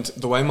 and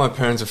the way my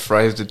parents have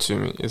phrased it to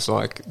me is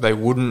like they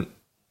would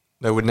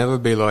never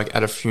be like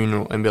at a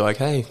funeral and be like,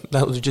 hey,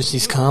 that was just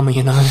his karma,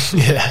 you know?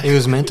 Yeah. He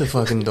was meant to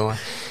fucking die.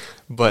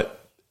 But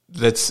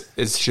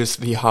it's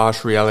just the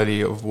harsh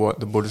reality of what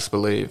the Buddhists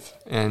believe,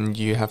 and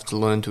you have to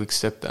learn to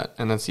accept that.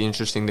 And that's the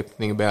interesting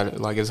thing about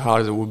it. Like, as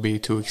hard as it would be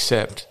to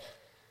accept,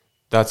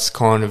 that's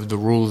kind of the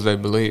rules they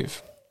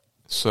believe.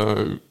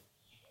 So,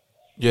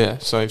 yeah,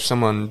 so if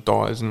someone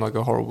dies in like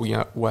a horrible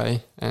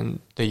way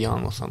and they're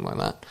young or something like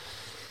that,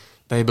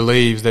 they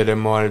believe that it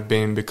might have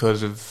been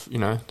because of, you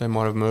know, they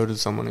might have murdered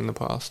someone in the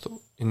past, or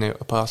in their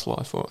past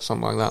life or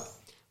something like that,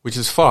 which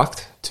is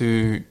fucked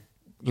to,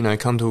 you know,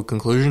 come to a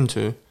conclusion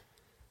to.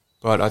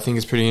 But I think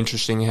it's pretty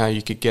interesting how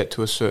you could get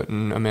to a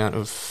certain amount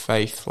of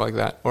faith like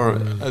that, or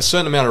a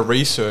certain amount of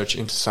research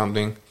into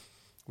something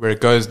where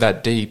it goes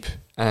that deep,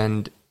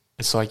 and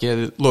it's like,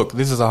 yeah, look,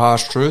 this is a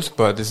harsh truth,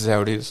 but this is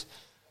how it is.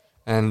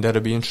 And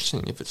that'd be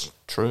interesting if it's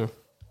true.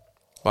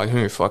 Like,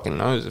 who fucking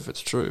knows if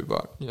it's true,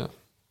 but yeah.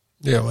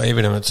 Yeah, well,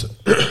 even if it's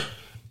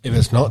if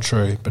it's not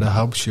true, but it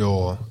helps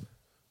your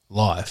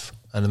life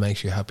and it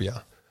makes you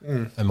happier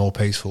and more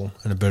peaceful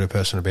and a better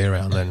person to be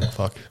around, then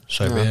fuck,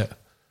 so be it.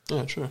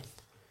 Yeah, true.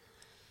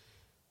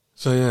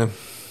 So, yeah.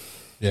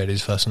 Yeah, it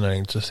is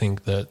fascinating to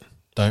think that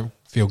don't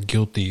feel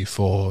guilty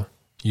for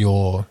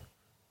your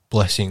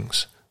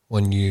blessings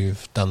when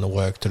you've done the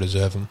work to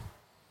deserve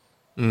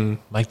them.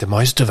 Make the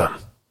most of them.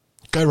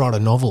 Go write a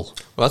novel.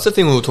 Well, that's the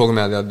thing we were talking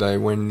about the other day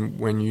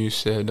when you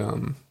said,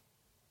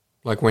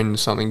 like, when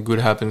something good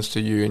happens to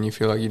you and you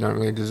feel like you don't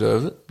really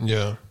deserve it.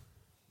 Yeah.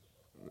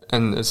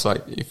 And it's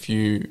like, if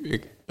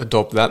you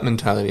adopt that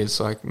mentality, it's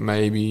like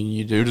maybe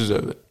you do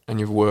deserve it and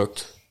you've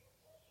worked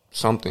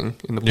something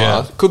in the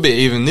Yeah. past. Could be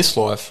even this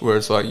life where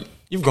it's like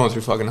you've gone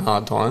through fucking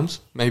hard times.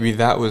 Maybe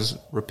that was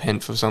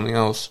repent for something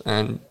else,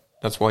 and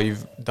that's why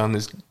you've done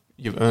this.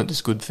 You've earned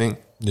this good thing.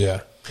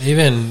 Yeah.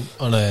 Even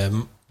on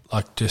a,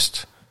 like,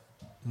 just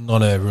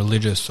not a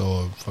religious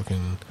or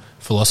fucking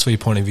philosophy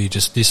point of view,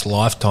 just this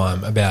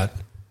lifetime about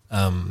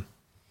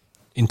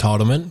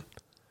entitlement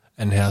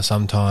and how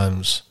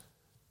sometimes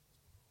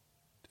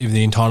if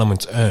the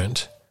entitlement's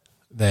earned,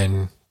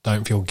 then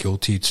don't feel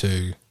guilty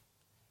to,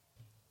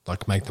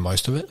 like, make the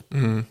most of it.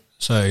 Mm.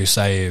 So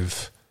say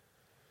if,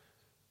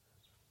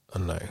 I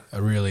don't know,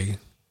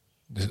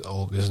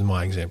 this is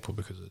my example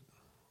because it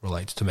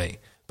relates to me,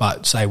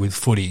 but say with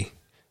footy,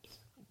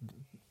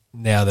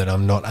 now that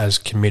I'm not as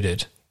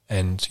committed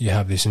and you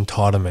have this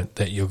entitlement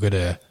that you're going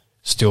to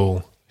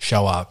still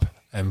show up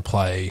and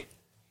play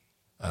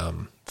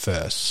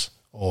firsts,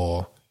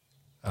 or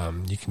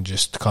you can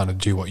just kind of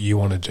do what you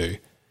want to do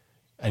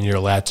and you're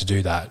allowed to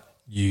do that,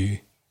 you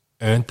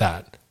earned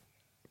that.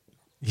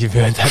 You've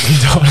earned that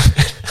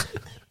entitlement.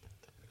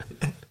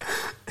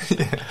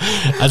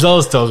 Yeah. As I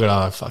was talking,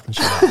 I fucking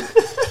shut up.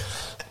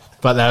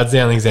 But that's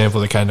the only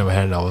example that came to my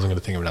head and I wasn't going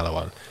to think of another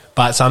one.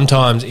 But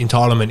sometimes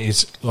entitlement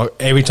is, like,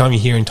 every time you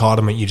hear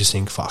entitlement, you just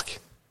think, fuck,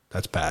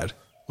 that's bad.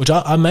 Which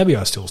maybe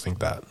I still think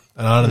that.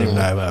 And I don't even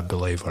know if I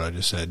believe what I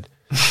just said.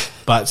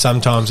 But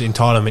sometimes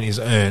entitlement is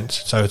earned,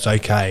 so it's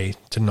okay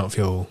to not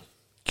feel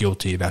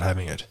guilty about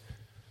having it.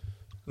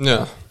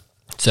 Yeah.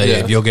 So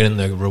if you're getting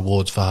the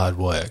rewards for hard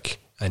work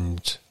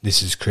and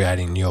this is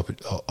creating new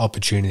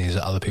opportunities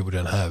that other people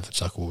don't have,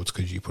 it's like, well, it's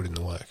because you put in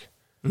the work.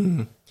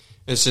 Mm.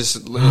 It's just,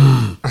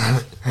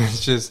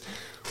 it's just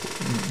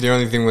the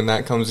only thing when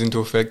that comes into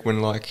effect when,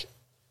 like,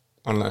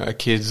 I don't know, a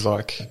kid's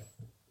like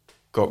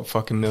got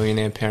fucking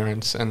millionaire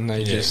parents and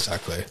they just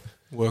exactly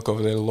work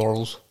over their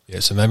laurels. Yeah,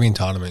 so maybe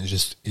entitlement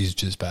is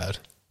just bad,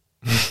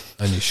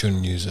 and you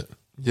shouldn't use it.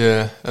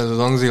 Yeah, as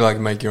long as you, like,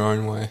 make your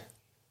own way,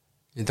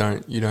 you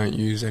don't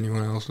use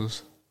anyone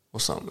else's or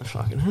something.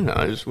 Fucking who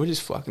knows? We're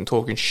just fucking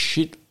talking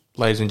shit,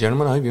 ladies and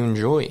gentlemen. I hope you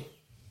enjoy.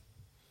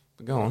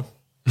 But go on.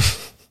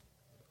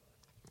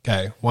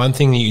 Okay, one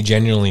thing that you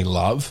genuinely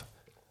love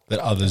that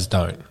others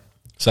don't.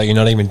 So you're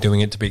not even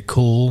doing it to be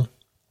cool.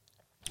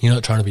 You're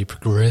not trying to be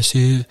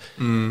progressive.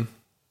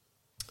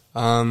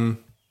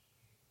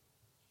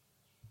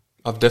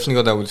 I've definitely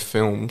got that with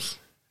films.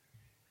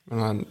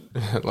 And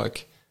I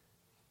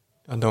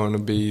don't want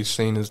to be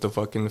seen as the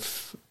fucking,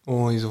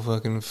 he's a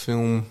fucking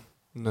film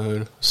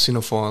nerd,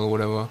 cinephile or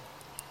whatever.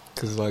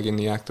 Because, like, in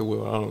the actor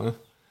world, I don't know,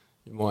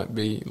 you might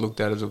be looked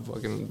at as a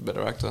fucking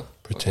better actor.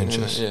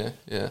 Pretentious. Yeah.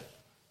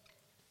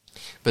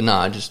 But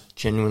nah, I just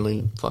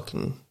genuinely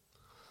fucking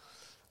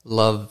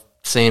love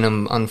seeing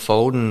them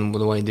unfold and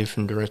the way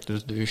different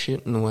directors do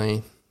shit and the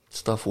way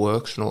stuff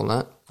works and all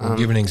that.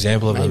 Give an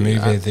example of a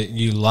movie that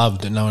you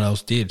loved that no one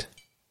else did.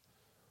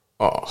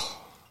 Oh,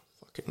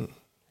 fucking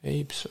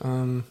heaps.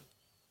 Have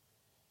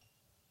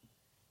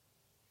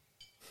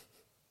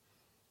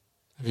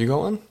you got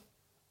one?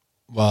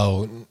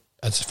 Well,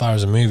 as far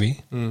as a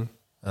movie, no,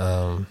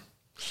 I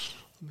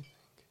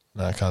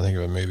can't think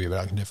of a movie, but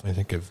I can definitely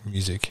think of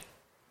music.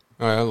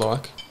 Oh, I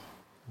like.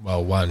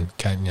 Well, one,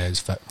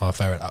 Kanye's my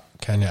favourite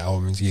Kanye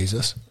album is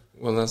Jesus.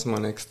 Well, that's my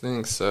next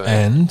thing, so...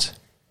 And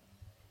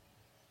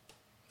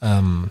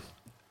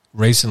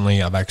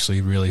recently I've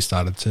actually really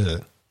started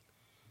to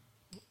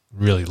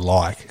really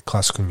like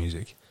classical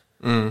music.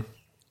 And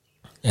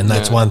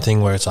that's one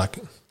thing where it's like,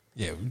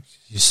 yeah,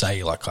 you say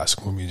you like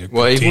classical music,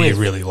 well, but do you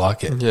really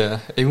like it? Yeah,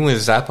 even with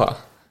Zappa,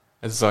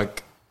 it's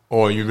like,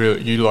 oh, you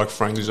like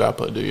Frank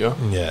Zappa, do you?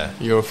 Yeah.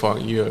 You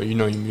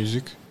know your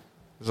music.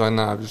 It's like,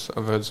 nah,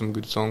 I've heard some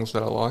good songs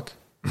that I like.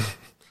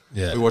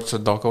 Yeah. We watched the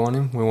doco on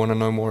him. We want to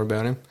know more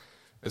about him.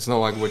 It's not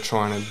like we're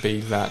trying to be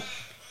that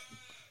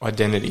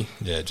identity.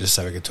 Yeah, just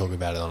so we could talk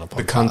about it on a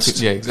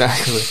podcast. Yeah,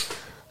 exactly.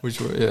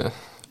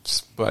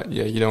 But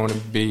yeah, you don't want to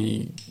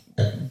be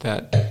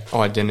that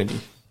identity.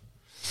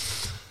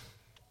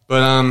 But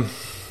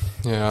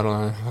yeah, I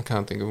don't know. I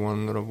can't think of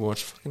one that I've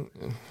watched.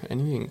 Fucking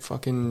anything.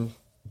 Fucking.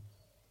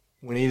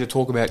 We need to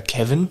talk about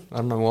Kevin. I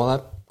don't know why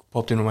that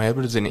popped into my head,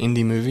 but it's an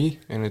indie movie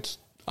and it's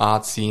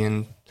artsy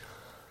and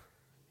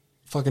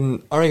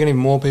fucking. I reckon if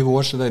more people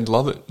watched it, they'd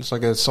love it. It's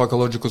like a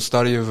psychological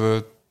study of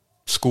a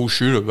school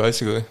shooter,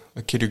 basically.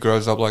 A kid who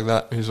grows up like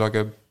that, who's like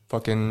a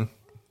fucking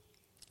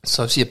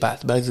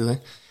sociopath, basically.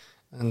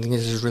 I think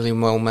this is really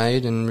well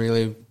made and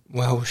really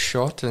well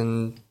shot,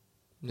 and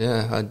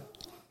yeah,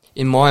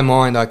 in my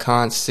mind, I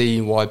can't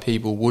see why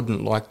people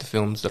wouldn't like the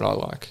films that I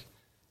like,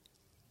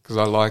 because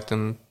I like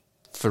them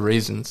for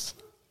reasons.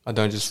 I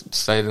don't just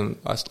say them.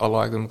 I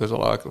like them because I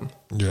like them.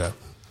 Yeah,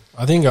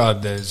 I think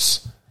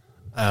there's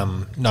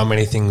not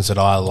many things that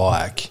I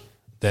like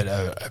that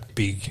a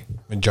big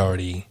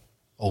majority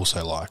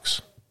also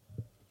likes.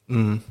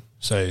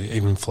 So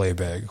even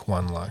Fleabag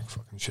won like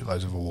fucking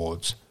shitloads of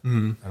awards,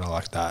 and I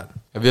like that.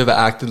 Have you ever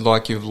acted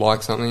like you've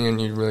liked something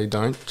and you really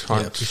don't?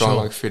 Try sure.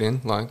 like fit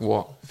in? Like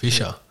what?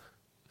 Fisher.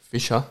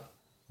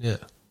 Yeah.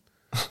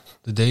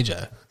 The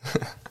DJ.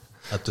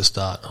 At the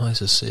start. Oh,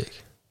 this is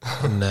sick.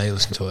 And now you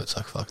listen to it, it's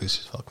like, fuck, this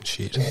is fucking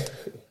shit.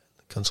 The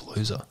cunt's a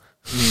loser.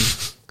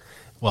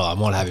 Well, I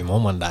might have him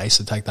on one day,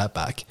 so take that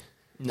back.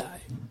 No,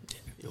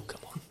 you'll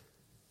come on.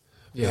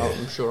 Yeah,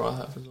 I'm sure I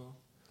have as well.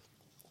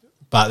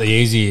 But the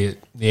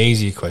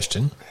easier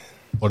question,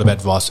 what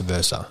about vice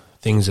versa?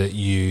 Things that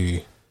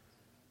you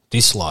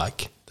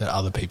dislike that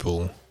other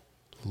people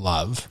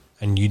love,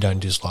 and you don't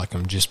dislike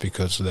them just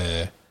because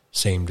they're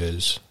seemed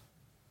as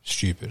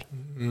stupid.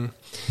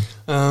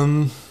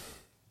 Bacon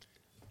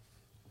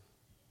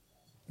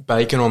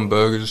on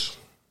burgers.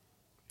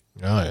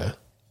 Oh, yeah.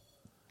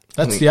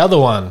 That's the other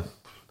one.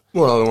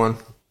 What other one?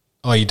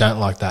 Oh, you don't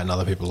like that and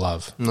other people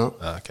love? No.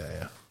 Okay,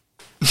 yeah.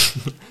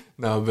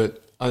 No,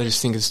 but I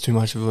just think it's too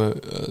much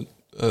of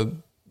a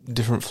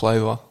different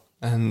flavour,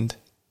 and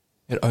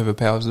it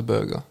overpowers the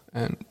burger,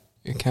 and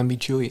it can be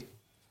chewy.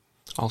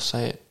 I'll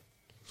say it.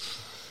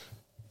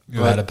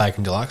 You had a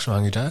bacon deluxe from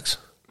Hungry Jack's?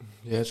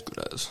 Yeah, it's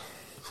good as.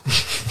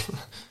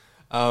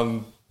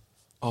 I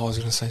was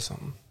going to say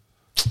something.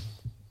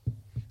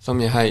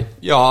 Something you hate.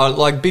 Yeah, I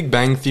like Big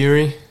Bang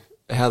Theory.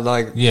 How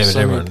like Yeah, but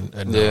everyone.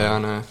 everyone Yeah, I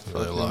know.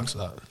 really likes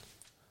that.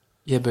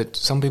 Yeah, but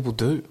some people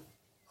do.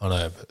 I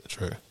know, but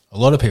true. A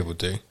lot of people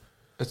do.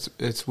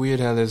 It's weird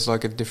how there's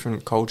like a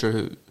different culture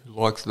who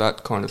likes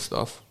that kind of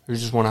stuff. Who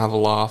just want to have a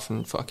laugh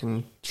and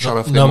fucking shut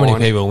off their Not many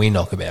mind. people we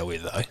knock about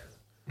with, though.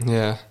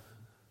 Yeah.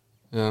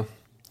 Yeah.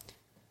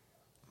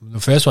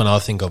 The first one I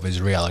think of is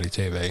reality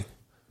TV,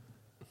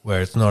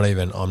 where it's not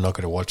even, I'm not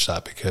going to watch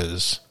that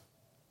because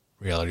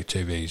reality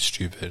TV is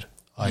stupid.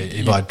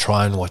 If I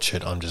try and watch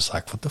it, I'm just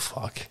like, what the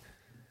fuck?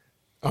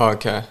 Oh,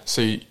 okay.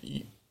 So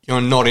you're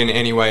not in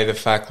any way the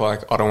fact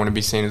like I don't want to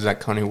be seen as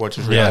that cunt who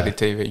watches reality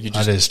TV. You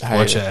just hate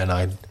watch it,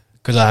 and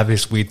because I have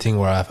this weird thing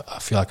where I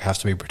feel like I have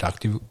to be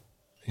productive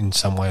in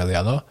some way or the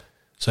other.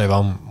 So if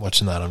I'm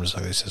watching that, I'm just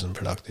like, this isn't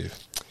productive.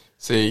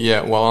 See,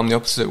 yeah, well, I'm the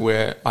opposite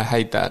where I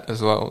hate that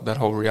as well, that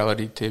whole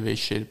reality TV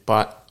shit.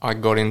 But I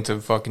got into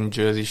fucking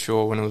Jersey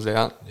Shore when it was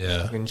out.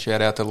 Yeah. Fucking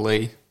shout out to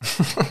Lee.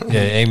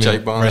 Yeah, even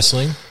Jake Barnes.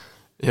 wrestling.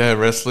 Yeah,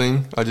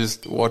 wrestling. I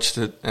just watched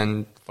it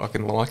and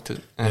fucking liked it.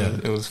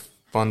 And it was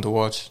fun to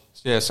watch.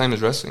 Yeah, same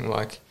as wrestling.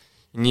 Like,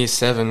 in year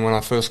 7, when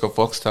I first got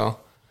Foxtel,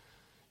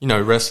 you know,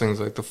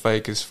 wrestling's like the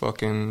fakest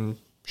fucking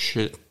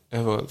shit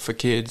ever for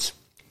kids.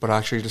 But I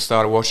actually just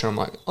started watching it. I'm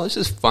like, oh, this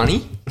is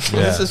funny.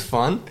 Yeah. This is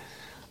fun.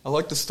 I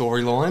like the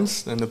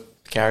storylines and the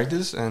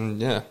characters,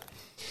 and yeah.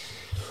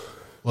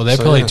 Well, they're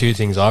probably two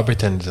things I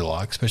pretended to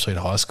like, especially in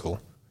high school.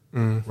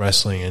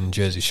 Wrestling and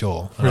Jersey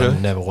Shore. And Really? I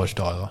never watched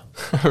either.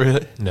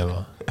 Really?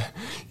 Never.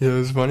 Yeah, it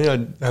was funny how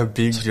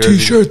big Jersey...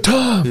 T-shirt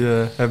time!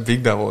 Yeah, how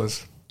big that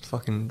was.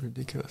 Fucking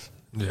ridiculous.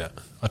 Yeah.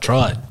 I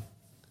tried.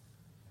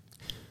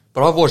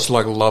 But I've watched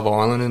like Love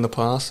Island in the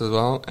past as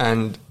well,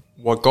 and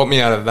what got me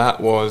out of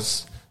that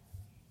was...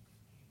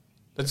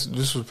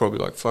 This was probably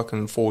like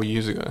fucking 4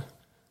 years ago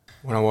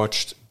when I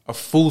watched a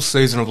full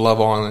season of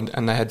Love Island,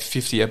 and they had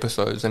 50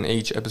 episodes, and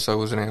each episode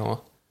was an hour.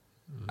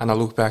 And I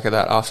look back at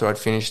that after I'd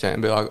finished it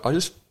and be like, I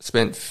just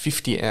spent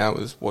 50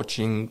 hours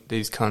watching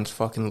these cunts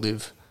fucking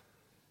live.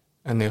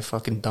 And they're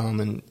fucking dumb.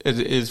 And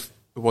it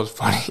was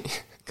funny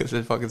because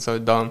they're fucking so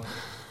dumb.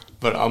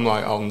 But I'm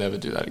like, I'll never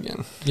do that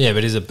again. Yeah,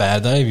 but is it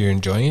bad though if you're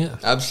enjoying it?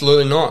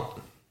 Absolutely not.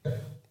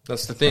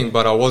 That's the thing.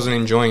 But I wasn't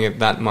enjoying it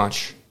that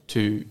much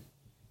to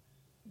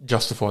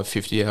justify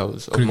 50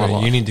 hours of Could my have got a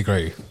life. uni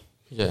degree.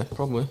 Yeah,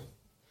 probably.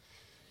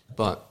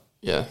 But,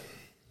 yeah.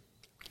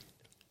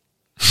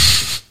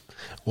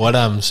 What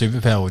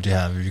superpower would you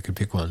have if you could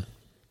pick one?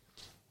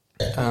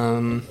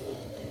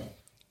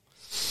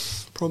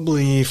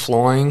 Probably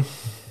flying,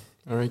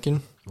 I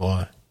reckon.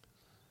 Why?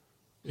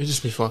 It'd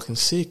just be fucking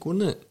sick,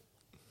 wouldn't it?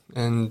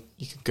 And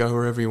you could go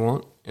wherever you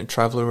want and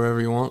travel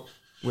wherever you want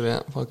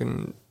without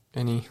fucking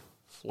any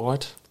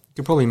flight. You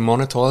could probably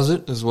monetize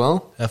it as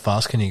well. How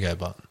fast can you go,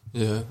 but?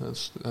 Yeah,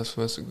 that's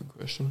a good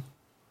question.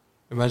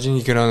 Imagine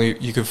you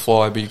could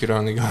fly, but you could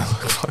only go like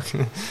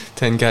fucking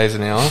 10 k's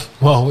an hour.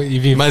 Well, if You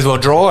you may as well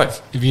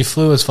drive. if you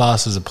flew as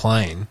fast as a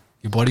plane,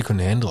 your body couldn't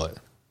handle it.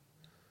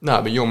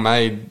 No, but you're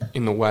made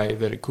in the way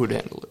that it could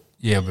handle it.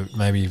 Yeah, but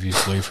maybe if you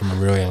flew from a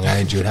real young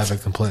age, you would have a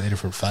completely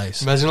different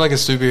face. Imagine like a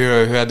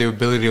superhero who had the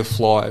ability to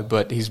fly,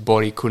 but his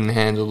body couldn't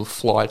handle the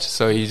flight,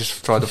 so he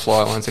just tried to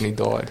fly once and he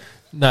died.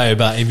 No,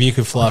 but if you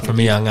could fly from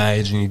a young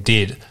age and you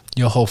did,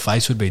 your whole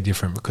face would be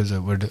different because it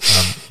would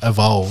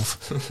evolve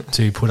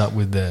to put up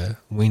with the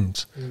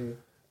winds.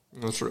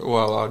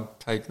 Well, I'd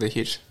take the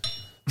hit,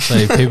 So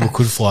if people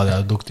could fly, they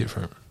would look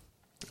different.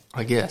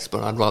 I guess,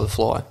 but I'd rather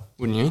fly,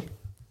 wouldn't you?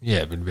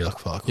 Yeah, but it'd be like,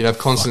 fuck. You'd have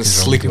constant fuck is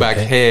wrong slick with your back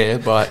hair? hair,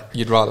 but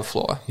you'd rather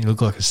fly. You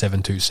look like a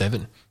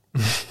 727.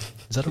 Is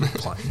that a real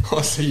plane?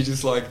 Oh, so you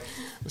just like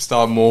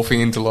start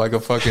morphing into like a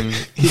fucking...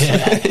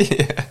 Yeah.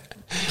 Yeah.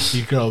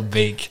 You grow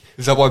big.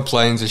 Is that why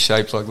planes are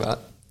shaped like that?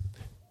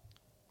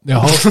 The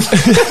whole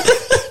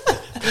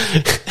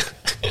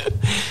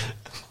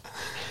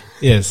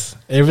yes,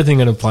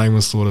 everything on a plane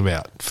was thought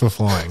about for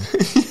flying.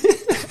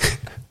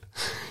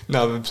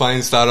 No, the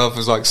planes start off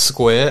as like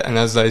square, and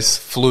as they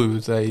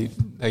flew, they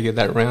get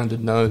that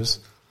rounded nose.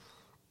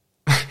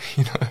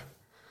 You know?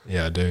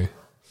 Yeah, I do.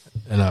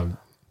 And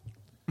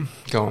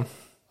Go on.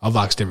 I've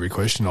asked every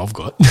question I've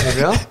got.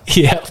 Yeah?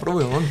 Yeah. What are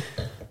we on?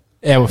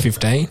 Hour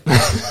 15.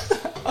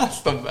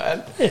 That's not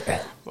bad.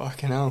 Yeah.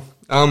 Fucking hell.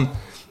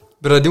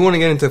 But I do want to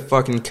get into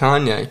fucking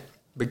Kanye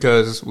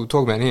because we'll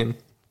talk about him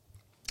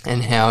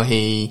and how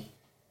he...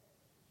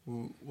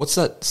 What's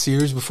that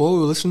series before we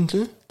were listening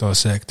to?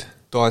 Dissect.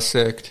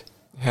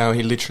 How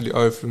he literally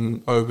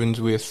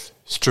opens with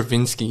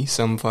Stravinsky,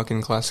 some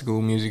fucking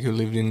classical music who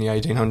lived in the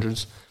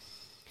 1800s.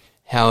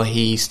 How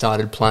he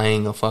started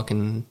playing a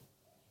fucking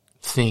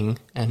thing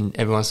and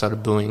everyone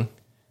started booing.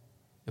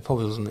 It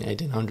probably wasn't the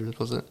 1800s,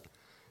 was it?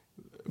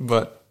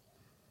 But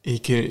he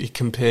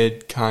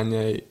compared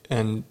Kanye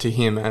and to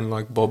him and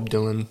like Bob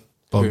Dylan.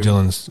 Bob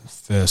Dylan's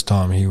first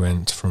time he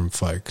went from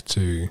folk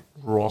to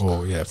rock.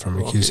 Or yeah, from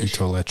acoustic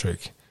to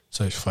electric.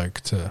 So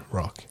folk to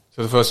rock.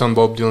 So the first time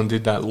Bob Dylan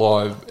did that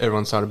live,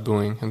 everyone started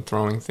booing and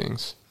throwing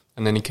things.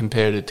 And then he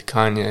compared it to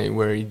Kanye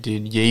where he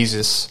did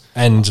Yeezus.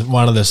 And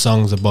one of the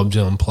songs that Bob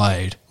Dylan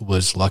played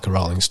was Like a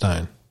Rolling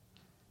Stone.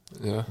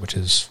 Yeah. Which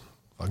is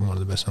fucking one of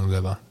the best songs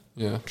ever.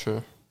 Yeah,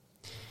 true.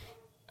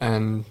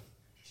 And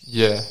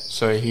yeah,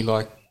 so he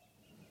like...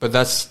 But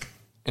that's...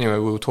 Anyway,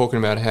 we were talking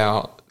about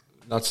how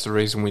that's the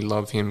reason we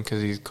love him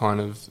because he's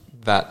kind of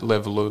that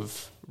level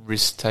of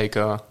risk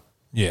taker.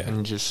 Yeah.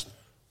 And just...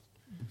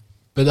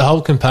 But the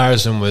whole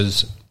comparison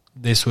was,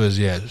 this was,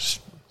 yeah,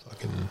 just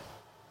fucking...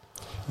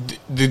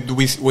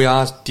 We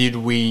asked, did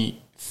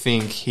we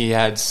think he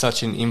had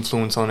such an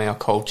influence on our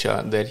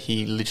culture that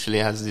he literally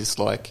has this,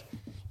 like...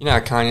 You know,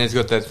 Kanye's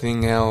got that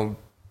thing how,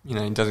 you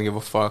know, he doesn't give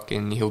a fuck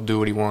and he'll do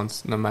what he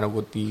wants no matter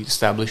what the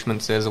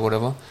establishment says or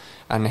whatever.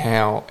 And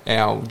how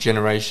our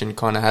generation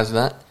kind of has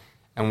that.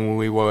 And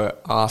we were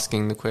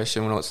asking the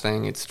question, we're not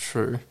saying it's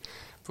true,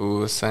 but we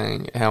were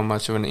saying how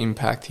much of an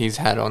impact he's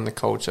had on the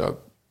culture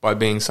by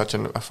being such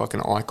a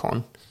fucking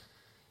icon.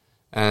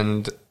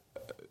 And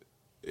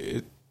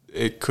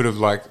it could have,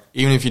 like,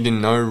 even if you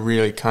didn't know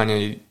really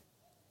Kanye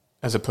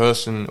as a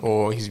person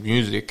or his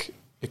music,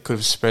 it could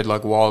have spread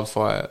like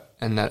wildfire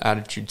and that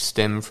attitude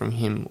stemmed from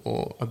him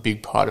or a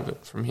big part of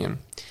it from him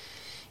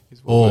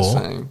is what we're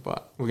saying.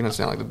 But we're going to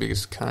sound like the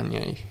biggest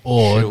Kanye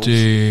Or shills.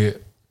 do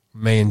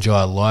me and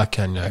Jai like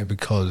Kanye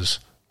because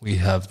we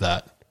have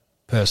that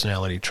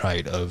personality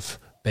trait of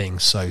being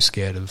so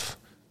scared of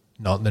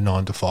not the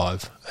 9 to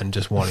 5 and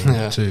just wanting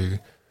to,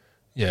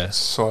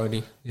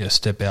 society. Yeah,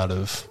 step out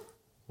of.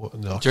 Do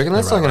you reckon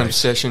that's like an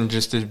obsession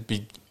just to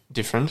be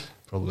different?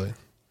 Probably.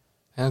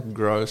 How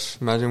gross!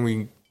 Imagine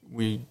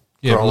we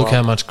yeah. grow Look up.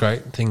 how much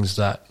great things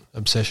that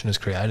obsession has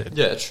created.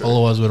 Yeah, true.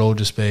 Otherwise, we'd all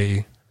just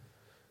be.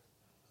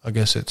 I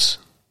guess it's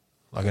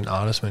like an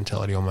artist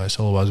mentality almost.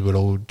 Otherwise, we'd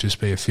all just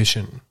be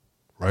efficient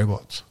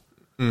robots.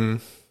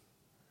 Mm.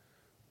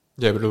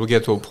 Yeah, but it'll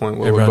get to a point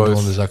where everyone we're doing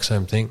both the exact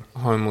same thing.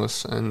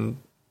 homeless and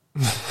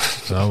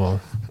Oh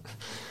well,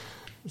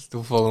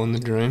 still following the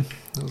dream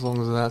as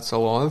long as that's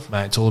alive.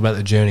 mate. It's all about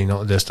the journey, not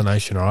the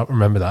destination. All right,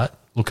 remember that.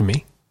 Look at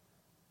me.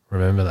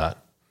 Remember that.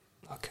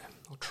 Okay,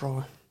 I'll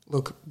try.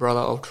 Look, brother,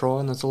 I'll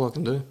try, and that's all I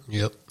can do.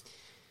 Yep.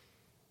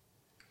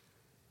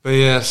 But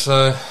yeah,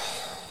 so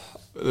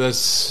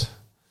that's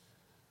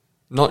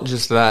not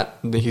just that,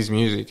 his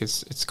music,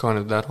 it's kind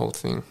of that whole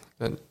thing,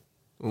 that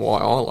why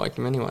I like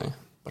him anyway.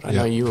 But I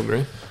know you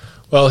agree.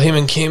 Well, him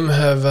and Kim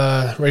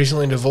have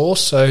recently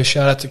divorced, so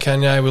shout out to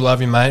Kanye. We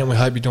love you, mate, and we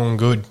hope you're doing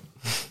good.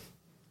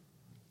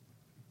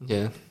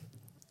 Yeah.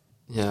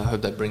 Yeah, I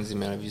hope that brings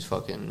him out of his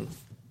fucking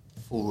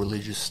full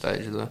religious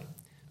stage, though.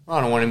 I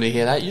don't want him to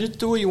hear that. You just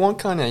do what you want,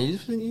 Kanye. You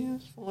just, yeah,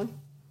 it's fine.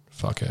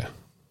 Fuck yeah.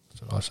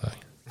 That's what I say.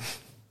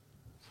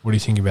 What do you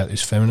think about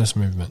this feminist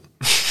movement?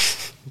 I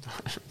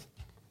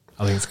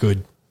think it's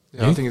good.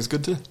 Yeah, I think it's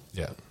good too.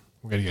 Yeah.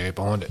 We're going to get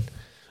behind it.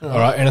 All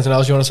right. Anything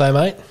else you want to say,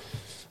 mate?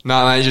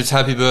 No, mate, just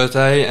happy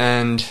birthday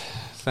and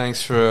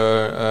thanks for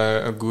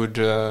a good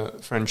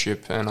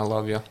friendship and I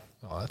love you.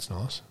 Oh, that's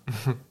nice.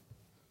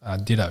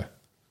 Ditto.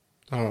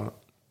 All right.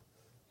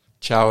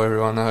 Ciao,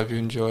 everyone. I hope you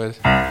enjoyed.